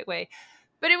this the right way.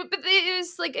 But it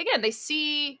was like, again, they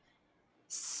see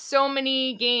so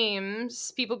many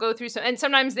games people go through, and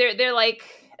sometimes they're like,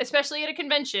 especially at a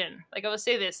convention. Like I will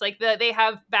say this, like they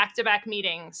have back-to-back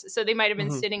meetings, so they might have been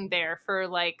sitting there for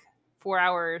like 4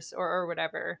 hours or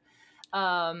whatever.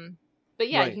 But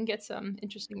yeah, You can get some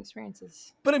interesting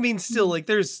experiences. But I mean, still, like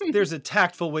there's a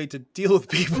tactful way to deal with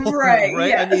people, right? I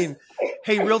Yes. mean,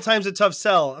 hey, real time's a tough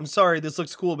sell. I'm sorry, this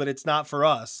looks cool, but it's not for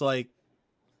us. Like,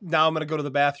 now I'm gonna go to the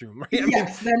bathroom. Right? I mean,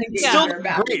 still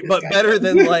great, but better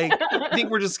than like. I think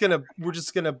we're just gonna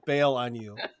bail on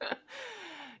you.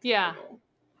 Yeah.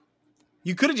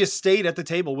 You could have just stayed at the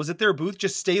table. Was it their booth?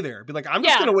 Just stay there. Be like, I'm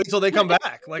just gonna wait till they come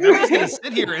back. Like, I'm just gonna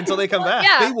sit here until they come back.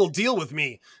 Yeah. They will deal with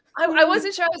me. I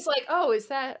wasn't sure. I was like, oh, is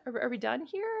that, are we done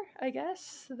here? I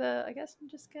guess I'm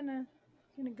just gonna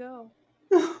go.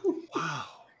 Wow.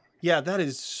 Yeah, that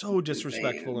is so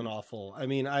disrespectful and awful. I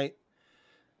mean, that's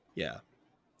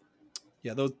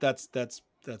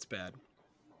bad.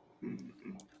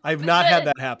 I've not had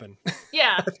that happen.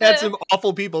 Yeah. I've had some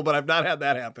awful people, but I've not had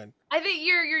that happen. I think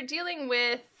you're dealing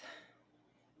with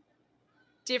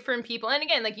different people. And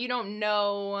again, like you don't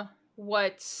know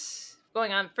what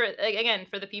going on for, like, again,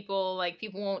 for the people, like,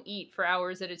 people won't eat for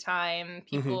hours at a time.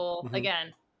 People,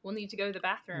 again, will need to go to the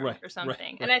bathroom or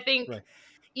something. And I think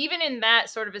even in that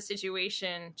sort of a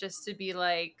situation, just to be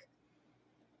like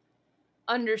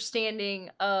understanding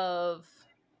of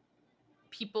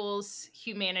people's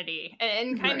humanity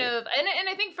and kind of, and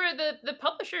I think for the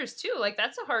publishers too, like,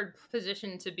 that's a hard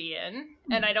position to be in.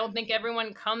 And I don't think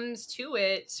everyone comes to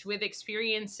it with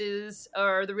experiences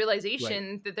or the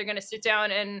realization that they're going to sit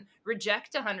down and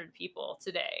reject 100 people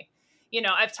today. You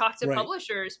know, I've talked to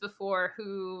publishers before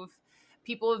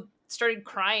people have started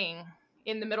crying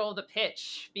in the middle of the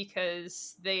pitch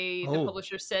because the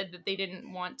publisher said that they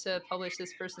didn't want to publish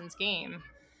this person's game.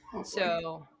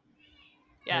 So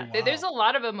yeah, there's a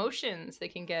lot of emotions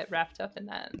that can get wrapped up in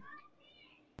that.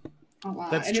 Oh, wow.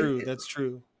 That's true. That's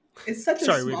true. It's such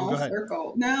a small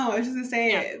circle. No, I was just going to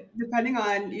say, depending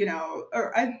on, you know,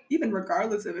 or even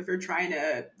regardless of if you're trying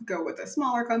to go with a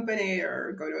smaller company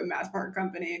or go to a mass market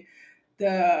company,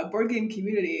 the board game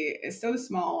community is so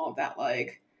small that,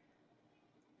 like,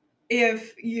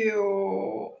 if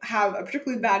you have a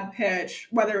particularly bad pitch,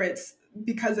 whether it's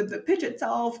because of the pitch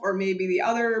itself or maybe the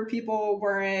other people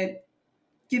weren't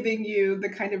giving you the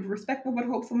kind of respect one would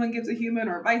hope someone gives a human,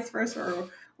 or vice versa, or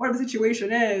whatever the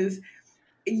situation is,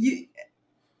 it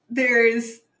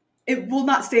will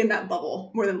not stay in that bubble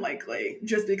more than likely,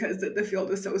 just because the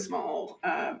field is so small.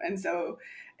 And so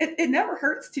it never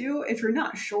hurts too, if you're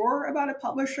not sure about a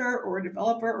publisher or a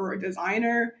developer or a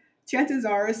designer, chances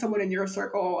are someone in your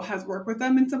circle has worked with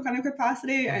them in some kind of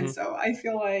capacity. And so I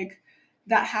feel like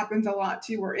that happens a lot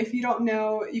too, where if you don't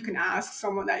know, you can ask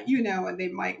someone that you know and they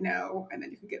might know, and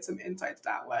then you can get some insights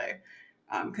that way.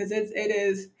 Because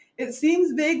it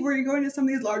seems big where you're going to some of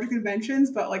these larger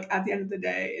conventions, but, like, at the end of the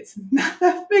day, it's not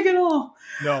that big at all.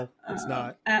 No, it's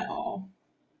not at all.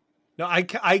 No,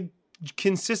 I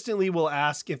consistently will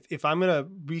ask if I'm going to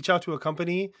reach out to a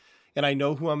company and I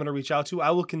know who I'm going to reach out to,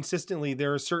 I will consistently,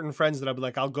 there are certain friends that I'll be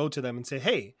like, I'll go to them and say,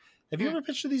 hey, have you ever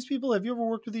pitched to these people? Have you ever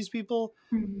worked with these people?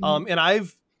 And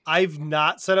I've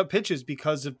not set up pitches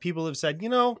because of people have said, you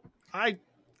know, I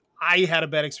had a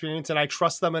bad experience, and I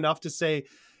trust them enough to say,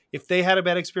 if they had a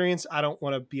bad experience, I don't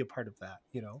want to be a part of that,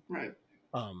 you know? Right.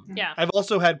 I've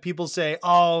also had people say,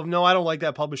 oh no, I don't like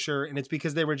that publisher, and it's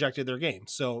because they rejected their game.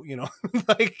 So, you know,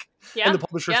 like, and the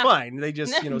publisher's fine. They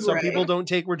just, you know, some people don't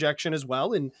take rejection as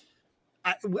well. And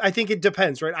I think it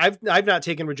depends, right? I've not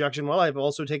taken rejection well. I've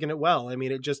also taken it well. I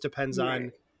mean, it just depends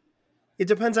on, it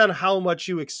depends on how much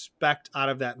you expect out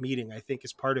of that meeting, I think,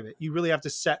 is part of it. You really have to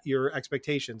set your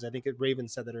expectations. I think Raven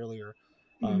said that earlier.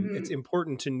 It's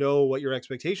important to know what your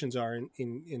expectations are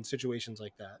in situations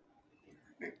like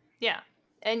that. Yeah.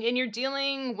 And you're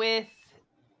dealing with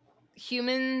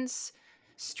humans,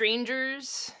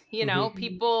 strangers, you know,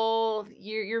 people,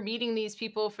 you're meeting these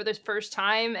people for the first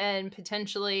time, and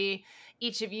potentially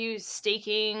each of you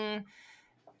staking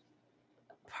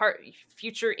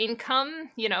future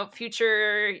income, you know,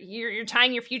 you're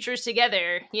tying your futures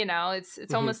together, you know,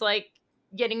 it's almost like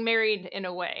getting married in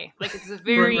a way. Like, it's a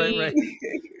very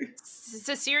it's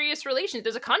a serious relation.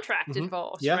 There's a contract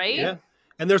involved, right? Yeah.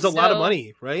 And there's a lot of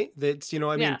money, right? That's, you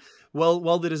know, I mean,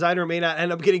 well, the designer may not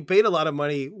end up getting paid a lot of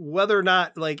money, whether or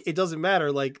not, like, it doesn't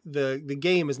matter. Like, the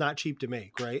game is not cheap to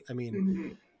make, right? I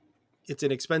mean, it's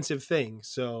an expensive thing.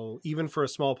 So even for a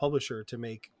small publisher to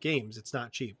make games, it's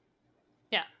not cheap.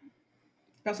 Yeah.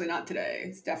 Especially not today.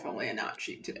 It's definitely not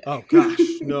cheap today. Oh gosh,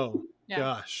 no.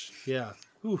 Gosh. Yeah.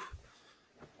 Oof.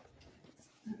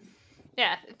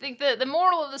 Yeah. I think the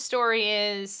moral of the story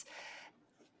is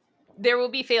there will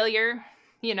be failure.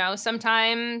 You know,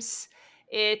 sometimes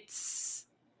that's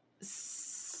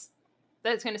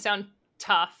going to sound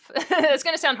tough. It's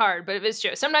going to sound hard, but it's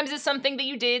true. Sometimes it's something that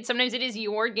you did. Sometimes it is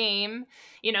your game.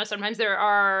 You know, sometimes there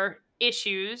are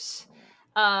issues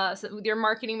with your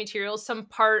marketing materials. Some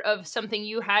part of something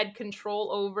you had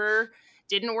control over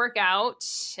didn't work out,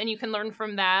 and you can learn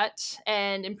from that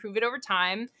and improve it over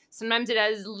time. Sometimes it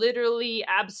has literally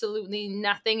absolutely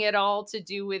nothing at all to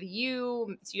do with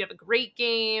you. So you have a great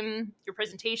game, your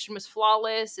presentation was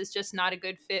flawless, it's just not a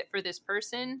good fit for this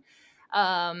person.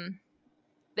 That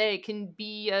it can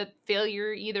be a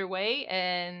failure either way,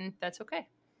 and that's okay.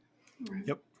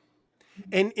 Yep.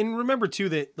 And remember too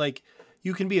that, like,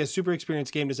 you can be a super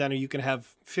experienced game designer, you can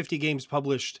have 50 games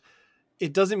published.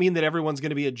 It doesn't mean that everyone's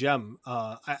going to be a gem.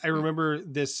 I remember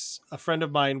a friend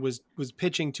of mine was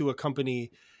pitching to a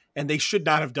company, and they should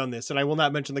not have done this. And I will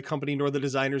not mention the company nor the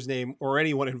designer's name or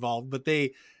anyone involved, but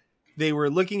they were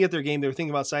looking at their game. They were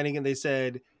thinking about signing, and they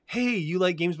said, hey, you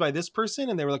like games by this person?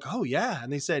 And they were like, oh yeah.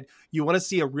 And they said, you want to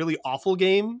see a really awful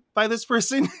game by this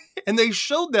person? And they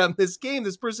showed them this game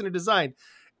this person had designed.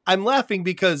 I'm laughing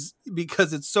because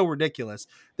it's so ridiculous.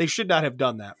 They should not have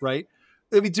done that, right?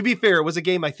 I mean, to be fair, it was a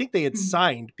game I think they had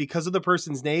signed because of the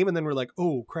person's name, and then we're like,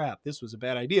 oh crap, this was a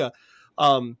bad idea.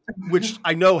 Which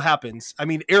I know happens. I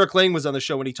mean, Eric Lang was on the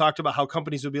show when he talked about how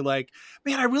companies would be like,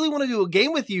 man, I really want to do a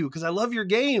game with you because I love your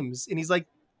games. And he's like,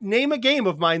 name a game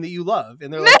of mine that you love.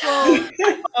 And they're like,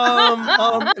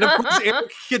 well, and of course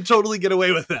Eric can totally get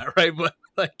away with that, right? But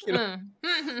like, you know,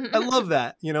 I love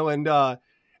that, you know,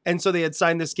 and so they had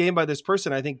signed this game by this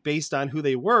person, I think based on who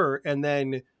they were, and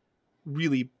then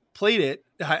really played it,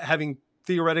 having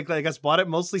theoretically, I guess, bought it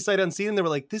mostly sight unseen, and they were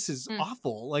like, this is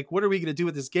awful. Like, what are we going to do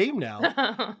with this game now?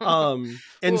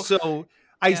 And so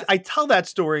I tell that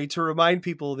story to remind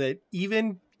people that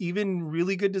even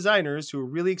really good designers who are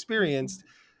really experienced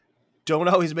don't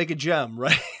always make a gem,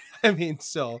 right? I mean,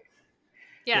 so.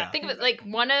 Yeah, think of it like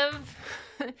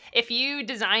if you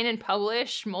design and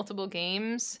publish multiple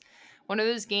games, one of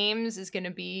those games is going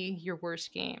to be your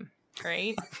worst game,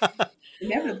 right?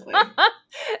 Inevitably.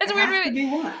 It's a weird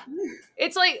movie.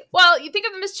 It's like, well, you think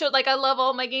of them as children. Like, I love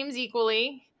all my games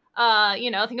equally.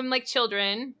 You know, think of them like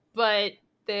children, but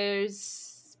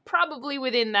there's probably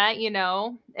within that, you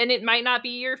know, and it might not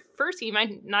be your first. You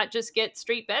might not just get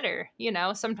straight better. You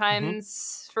know,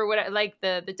 sometimes for what, like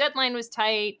the deadline was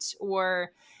tight,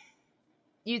 or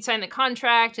you'd sign the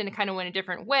contract and it kind of went a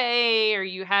different way, or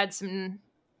you had some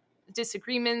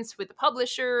disagreements with the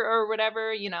publisher or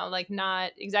whatever, you know, like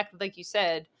not exactly like you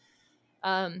said.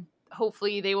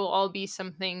 Hopefully they will all be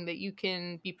something that you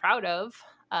can be proud of,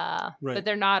 but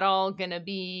they're not all gonna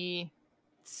be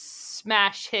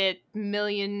smash hit $1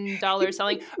 million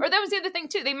selling. Or that was the other thing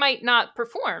too, they might not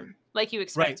perform like you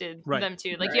expected them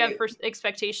to. Like you have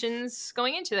expectations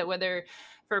going into that, whether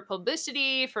for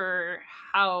publicity, for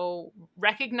how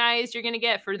recognized you're going to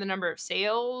get, for the number of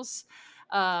sales.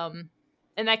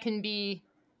 And that can be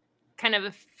kind of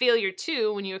a failure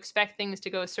too, when you expect things to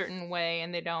go a certain way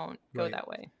and they don't go that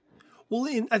way. Well,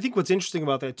 I think what's interesting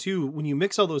about that too, when you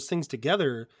mix all those things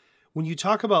together, when you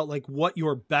talk about like what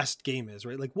your best game is,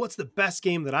 right? Like what's the best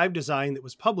game that I've designed that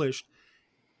was published?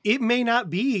 It may not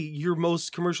be your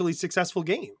most commercially successful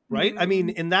game, right? I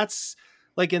mean,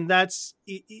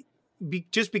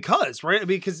 just because, right?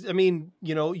 Because I mean,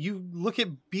 you know, you look at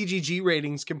BGG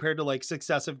ratings compared to like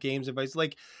successive games advice,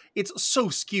 like it's so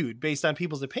skewed based on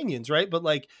people's opinions, right? But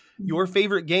like your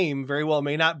favorite game very well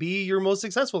may not be your most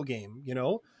successful game, you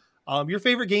know? Your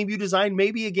favorite game you design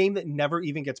may be a game that never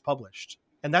even gets published,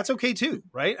 and that's okay too,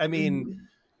 right? I mean,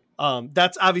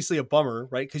 that's obviously a bummer,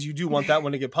 right? Because you do want that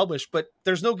one to get published, but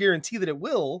there's no guarantee that it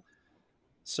will.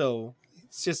 So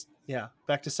it's just,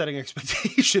 back to setting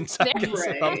expectations, I guess,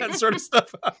 about that sort of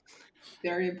stuff.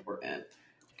 Very important.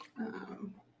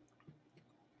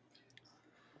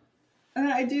 And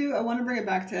then I want to bring it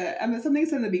back to something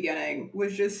said in the beginning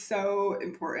was just so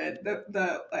important.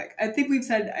 Like I think we've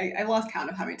said, I lost count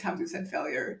of how many times we've said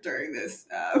failure during this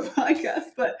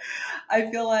podcast, but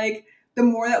I feel like the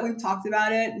more that we've talked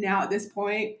about it now at this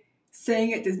point, saying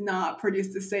it does not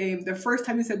produce the same. The first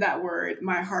time you said that word,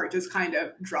 my heart just kind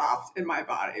of dropped in my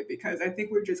body, because I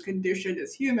think we're just conditioned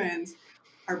as humans,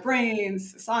 our brains,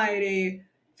 society.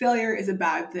 Failure is a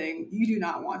bad thing. You do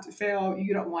not want to fail.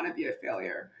 You don't want to be a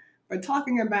failure. But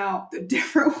talking about the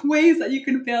different ways that you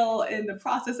can fail in the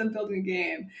process of building a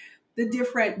game, the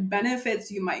different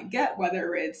benefits you might get,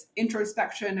 whether it's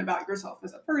introspection about yourself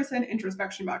as a person,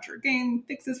 introspection about your game,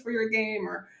 fixes for your game,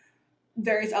 or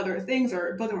various other things,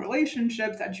 or building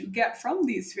relationships that you get from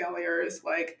these failures,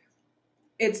 like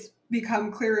it's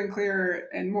become clearer and clearer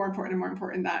and more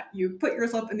important that you put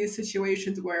yourself in these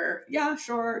situations where, yeah,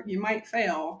 sure, you might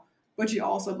fail, but you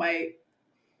also might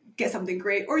get something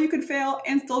great, or you could fail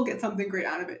and still get something great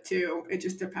out of it too. It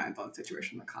just depends on the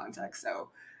situation and the context. So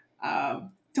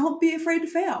don't be afraid to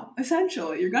fail.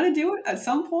 Essentially, you're going to do it at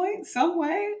some point, some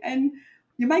way, and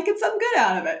you might get something good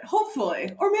out of it,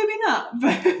 hopefully, or maybe not.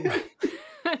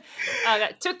 But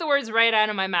that took the words right out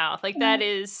of my mouth. Like that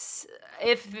is,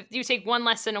 if you take one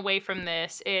lesson away from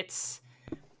this, it's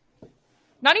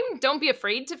not even don't be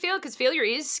afraid to fail, because failure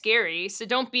is scary. So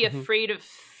don't be afraid of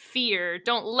fear.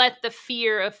 Don't let the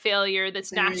fear of failure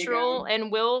that's natural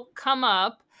and will come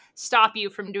up stop you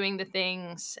from doing the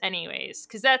things anyways,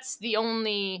 because that's the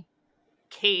only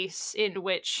case in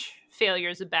which failure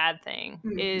is a bad thing,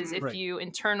 is if you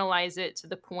internalize it to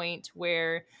the point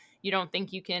where you don't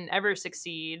think you can ever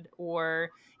succeed, or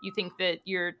you think that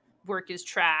your work is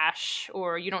trash,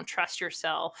 or you don't trust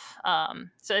yourself.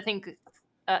 So I think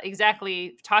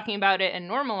exactly talking about it and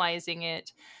normalizing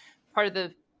it, part of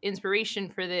the inspiration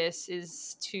for this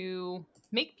is to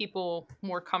make people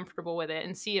more comfortable with it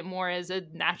and see it more as a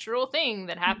natural thing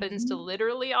that happens to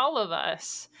literally all of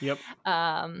us. Yep.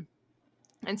 And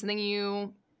something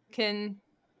you can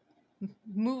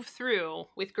move through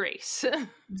with grace.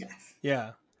 Yes.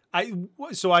 Yeah.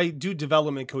 So I do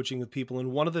development coaching with people,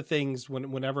 and one of the things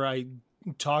whenever I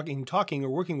talking or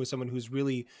working with someone who's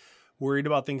really worried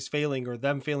about things failing or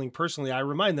them failing personally, I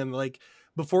remind them, like,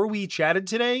 before we chatted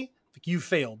today, like, you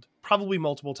failed probably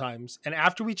multiple times, and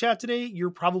after we chat today, you're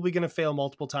probably going to fail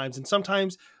multiple times, and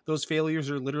sometimes those failures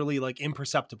are literally like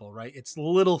imperceptible, right? It's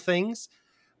little things,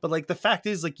 but like the fact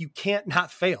is, like, you can't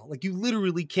not fail. Like, you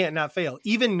literally can't not fail.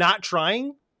 Even not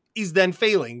trying is then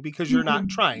failing because you're not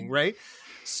trying, right?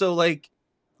 So like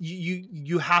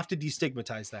you have to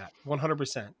destigmatize that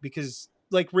 100%, because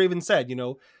like Raven said, you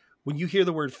know, when you hear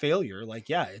the word failure, like,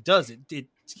 yeah, it does. It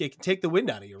can take the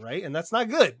wind out of you, right? And that's not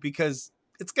good because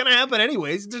it's going to happen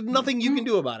anyways. There's nothing you can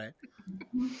do about it.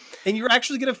 And you're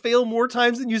actually going to fail more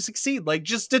times than you succeed. Like,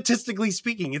 just statistically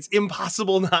speaking, it's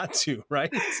impossible not to,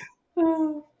 right?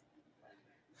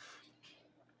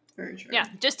 Very true. Yeah,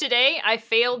 just today, I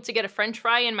failed to get a French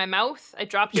fry in my mouth. I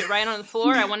dropped it right on the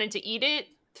floor. I wanted to eat it.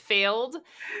 Failed.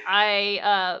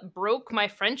 I broke my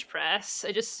French press.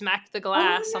 I just smacked the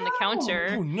glass on the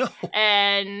counter. Oh, no.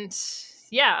 And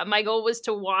yeah, my goal was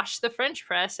to wash the French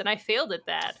press, and I failed at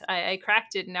that. I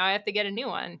cracked it, and now I have to get a new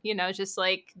one. You know, just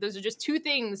like, those are just two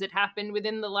things that happened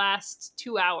within the last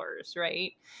 2 hours,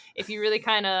 right? If you really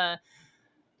kind of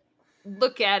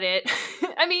look at it,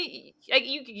 I mean,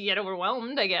 you could get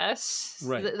overwhelmed, I guess.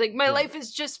 Right. Like, my life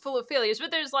is just full of failures,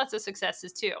 but there's lots of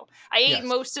successes too. I ate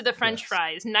most of the French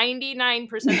fries.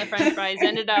 99% of the French fries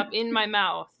ended up in my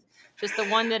mouth. Just the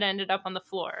one that ended up on the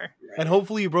floor. And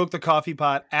hopefully you broke the coffee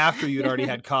pot after you'd already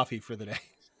had coffee for the day.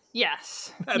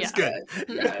 Yes. That's good.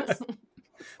 Yes.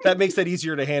 That makes that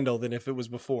easier to handle than if it was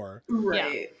before.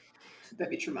 Right. Yeah. That'd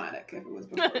be traumatic if it was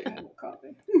before you had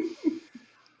coffee.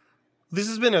 This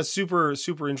has been a super,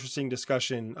 super interesting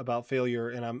discussion about failure,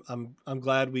 and I'm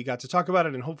glad we got to talk about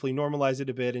it and hopefully normalize it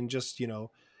a bit, and just, you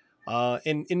know,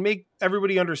 and make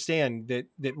everybody understand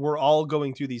that we're all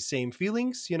going through these same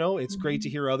feelings. You know, it's great to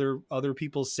hear other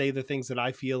people say the things that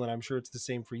I feel, and I'm sure it's the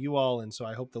same for you all, and so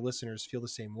I hope the listeners feel the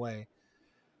same way.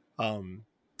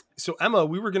 So Emma,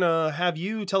 we were gonna have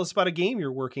you tell us about a game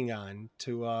you're working on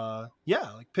to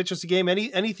like pitch us a game,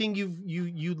 anything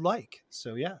you'd like.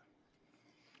 So yeah.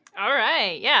 All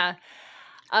right. Yeah.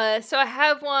 So I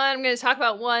have one. I'm going to talk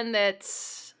about one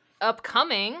that's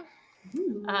upcoming.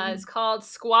 It's called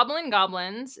Squabbling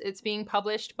Goblins. It's being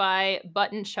published by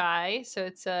Button Shy. So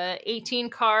it's a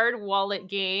 18-card wallet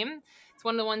game. It's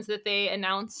one of the ones that they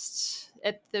announced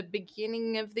at the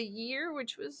beginning of the year,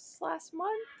 which was last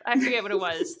month. I forget what it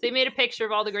was. They made a picture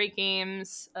of all the great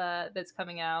games that's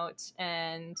coming out,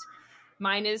 and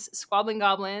mine is Squabbling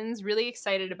Goblins. Really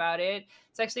excited about it.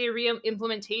 It's actually a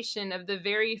re-implementation of the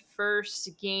very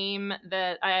first game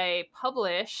that I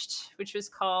published, which was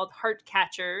called Heart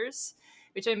Catchers,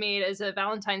 which I made as a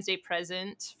Valentine's Day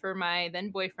present for my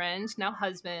then boyfriend, now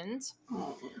husband.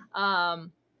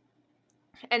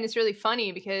 And it's really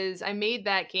funny because I made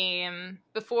that game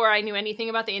before I knew anything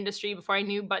about the industry, before I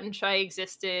knew Button Shy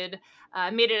existed. I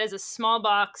made it as a small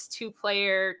box,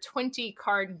 2-player,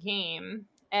 20-card game,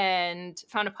 and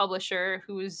found a publisher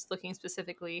who was looking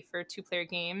specifically for 2-player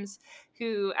games,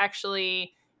 who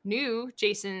actually knew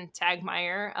Jason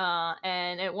Tagmeyer.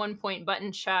 And at one point,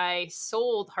 Button Shy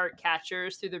sold Heart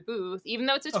Catchers through their booth, even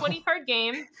though it's a 20-card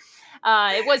game.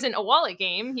 It wasn't a wallet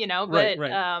game, you know, but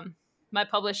right. My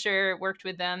publisher worked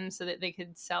with them so that they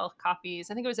could sell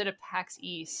copies. I think it was at a PAX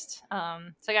East. So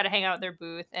I got to hang out at their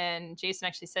booth, and Jason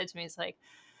actually said to me, he's like,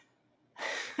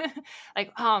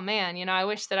 oh man, you know, I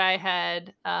wish that I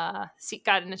had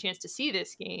gotten a chance to see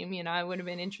this game. You know, I would have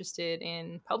been interested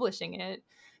in publishing it.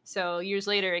 So years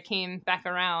later, it came back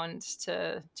around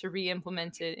to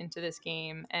re-implement it into this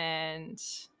game. And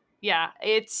yeah,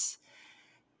 it's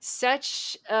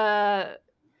such a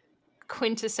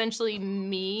quintessentially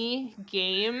me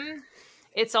game.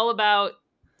 It's all about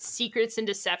secrets and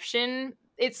deception.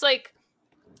 It's like,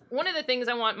 one of the things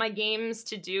I want my games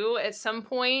to do at some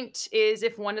point is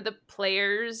if one of the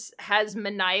players has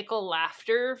maniacal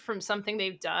laughter from something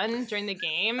they've done during the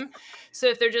game. So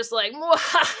if they're just like,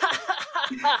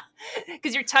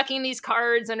 because you're tucking these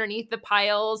cards underneath the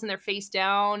piles and they're face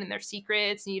down and they're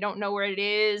secrets and you don't know where it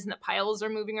is and the piles are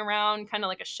moving around, kind of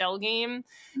like a shell game.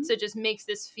 So it just makes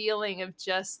this feeling of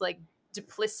just like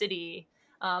duplicity,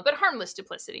 but harmless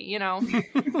duplicity, you know?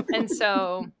 And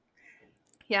so...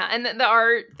 yeah, and the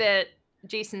art that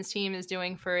Jason's team is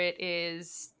doing for it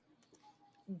is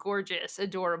gorgeous,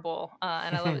 adorable,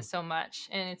 and I love it so much.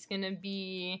 And it's going to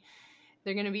be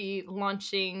they're going to be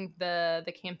launching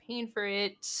the campaign for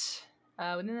it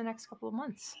within the next couple of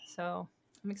months. So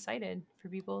I'm excited for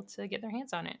people to get their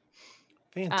hands on it.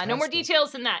 Fantastic. No more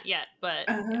details than that yet, but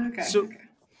yeah.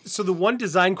 So the one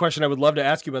design question I would love to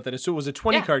ask you about that is, so it was a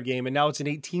 20 card game and now it's an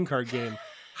 18 card game.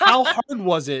 How hard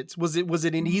was it? Was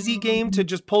it an easy game to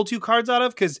just pull 2 cards out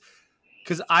of? Because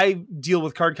I deal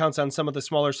with card counts on some of the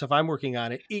smaller stuff I'm working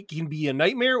on. It can be a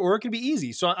nightmare or it can be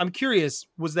easy. So I'm curious,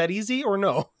 was that easy or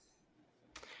no?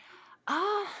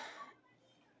 I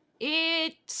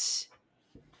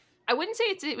wouldn't say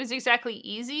it was exactly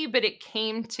easy, but it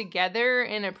came together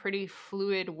in a pretty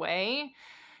fluid way.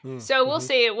 So we'll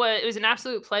say it was an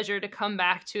absolute pleasure to come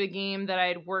back to a game that I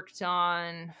had worked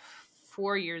on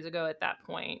 4 years ago at that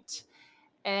point.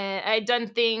 And I had done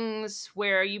things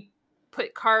where you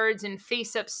put cards in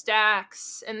face-up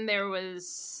stacks, and there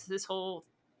was this whole...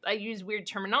 I used weird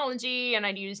terminology, and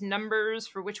I'd use numbers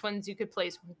for which ones you could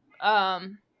place...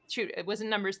 it wasn't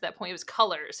numbers at that point, it was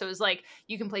colors. So it was like,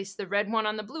 you can place the red one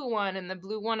on the blue one, and the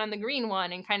blue one on the green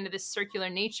one, and kind of this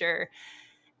circular nature.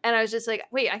 And I was just like,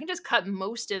 wait, I can just cut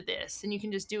most of this, and you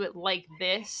can just do it like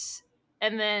this.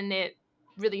 And then it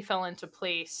really fell into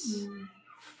place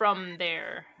from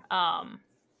there. And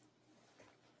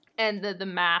the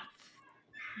math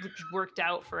which worked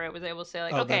out for it. Was able to say,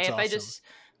 like, okay, if awesome. I just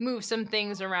move some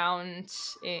things around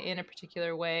in a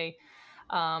particular way.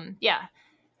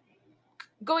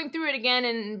 Going through it again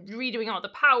and redoing all the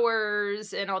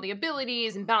powers and all the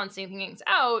abilities and balancing things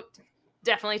out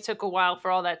definitely took a while for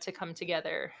all that to come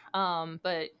together.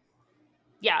 But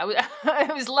yeah,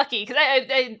 I was lucky because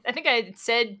I think I had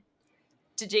said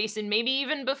to Jason, maybe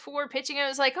even before pitching, I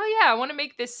was like, oh yeah, I want to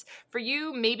make this for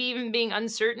you, maybe even being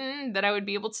uncertain that I would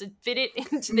be able to fit it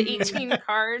into the 18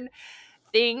 card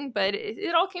thing, but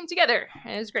it all came together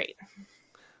and it was great.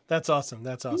 That's awesome.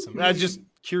 I was just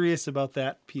curious about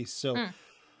that piece. So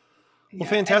well,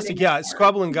 fantastic. Yeah,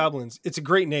 Squabbling Goblins. It's a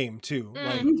great name too.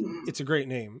 Like, it's a great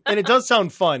name. And it does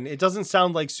sound fun. It doesn't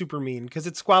sound like super mean because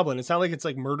it's squabbling. It's not like it's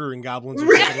like murdering goblins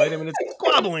or something, right? I mean, it's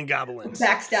Squabbling Goblins.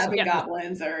 Backstabbing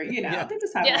goblins, or, they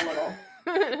just have a little...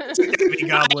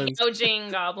 goblins. Gouging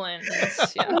goblins.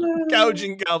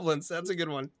 Gouging goblins. That's a good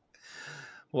one.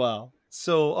 Wow.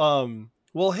 So,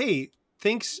 well, hey,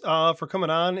 thanks for coming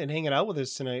on and hanging out with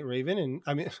us tonight, Raven, and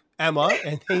Emma,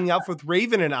 and hanging out with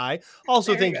Raven and I.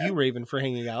 Also, thank you, Raven, for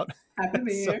hanging out. Happy to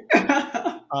be here.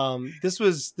 This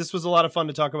was a lot of fun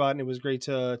to talk about, and it was great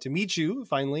to meet you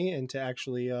finally and to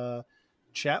actually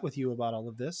chat with you about all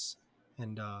of this.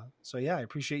 And so, yeah, I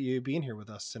appreciate you being here with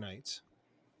us tonight.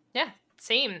 Yeah,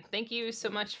 same. Thank you so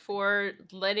much for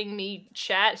letting me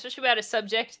chat, especially about a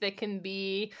subject that can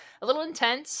be a little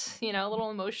intense, a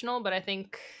little emotional, but I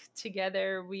think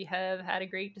together we have had a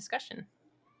great discussion.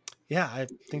 Yeah, I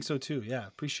think so too. Yeah,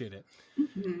 appreciate it.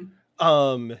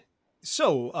 Mm-hmm.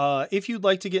 So if you'd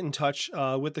like to get in touch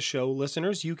with the show,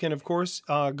 listeners, you can, of course,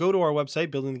 go to our website,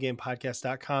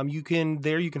 buildingthegamepodcast.com. You can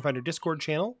find our Discord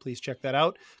channel. Please check that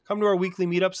out. Come to our weekly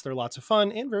meetups. They're lots of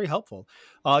fun and very helpful.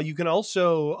 You can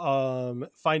also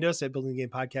find us at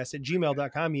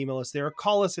buildingthegamepodcast@gmail.com. Email us there.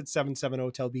 Call us at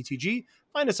 770-TEL-BTG.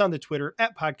 Find us on the Twitter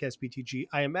at podcastbtg.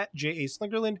 I am at J.A.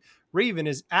 Slingerland. Raven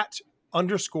is at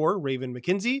 _Raven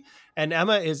McKinsey. And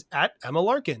Emma is at Emma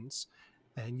Larkins.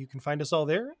 And you can find us all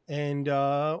there. And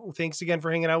thanks again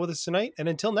for hanging out with us tonight. And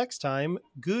until next time,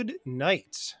 good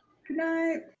night. Good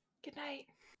night. Good night.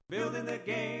 Building the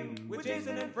game with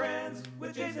Jason and friends.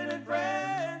 With Jason and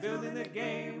friends. Building the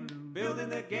game. Building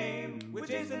the game with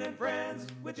Jason and friends.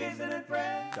 With Jason and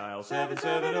friends. Dial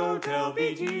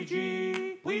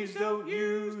 770-TEL-BTG. Please don't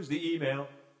use the email.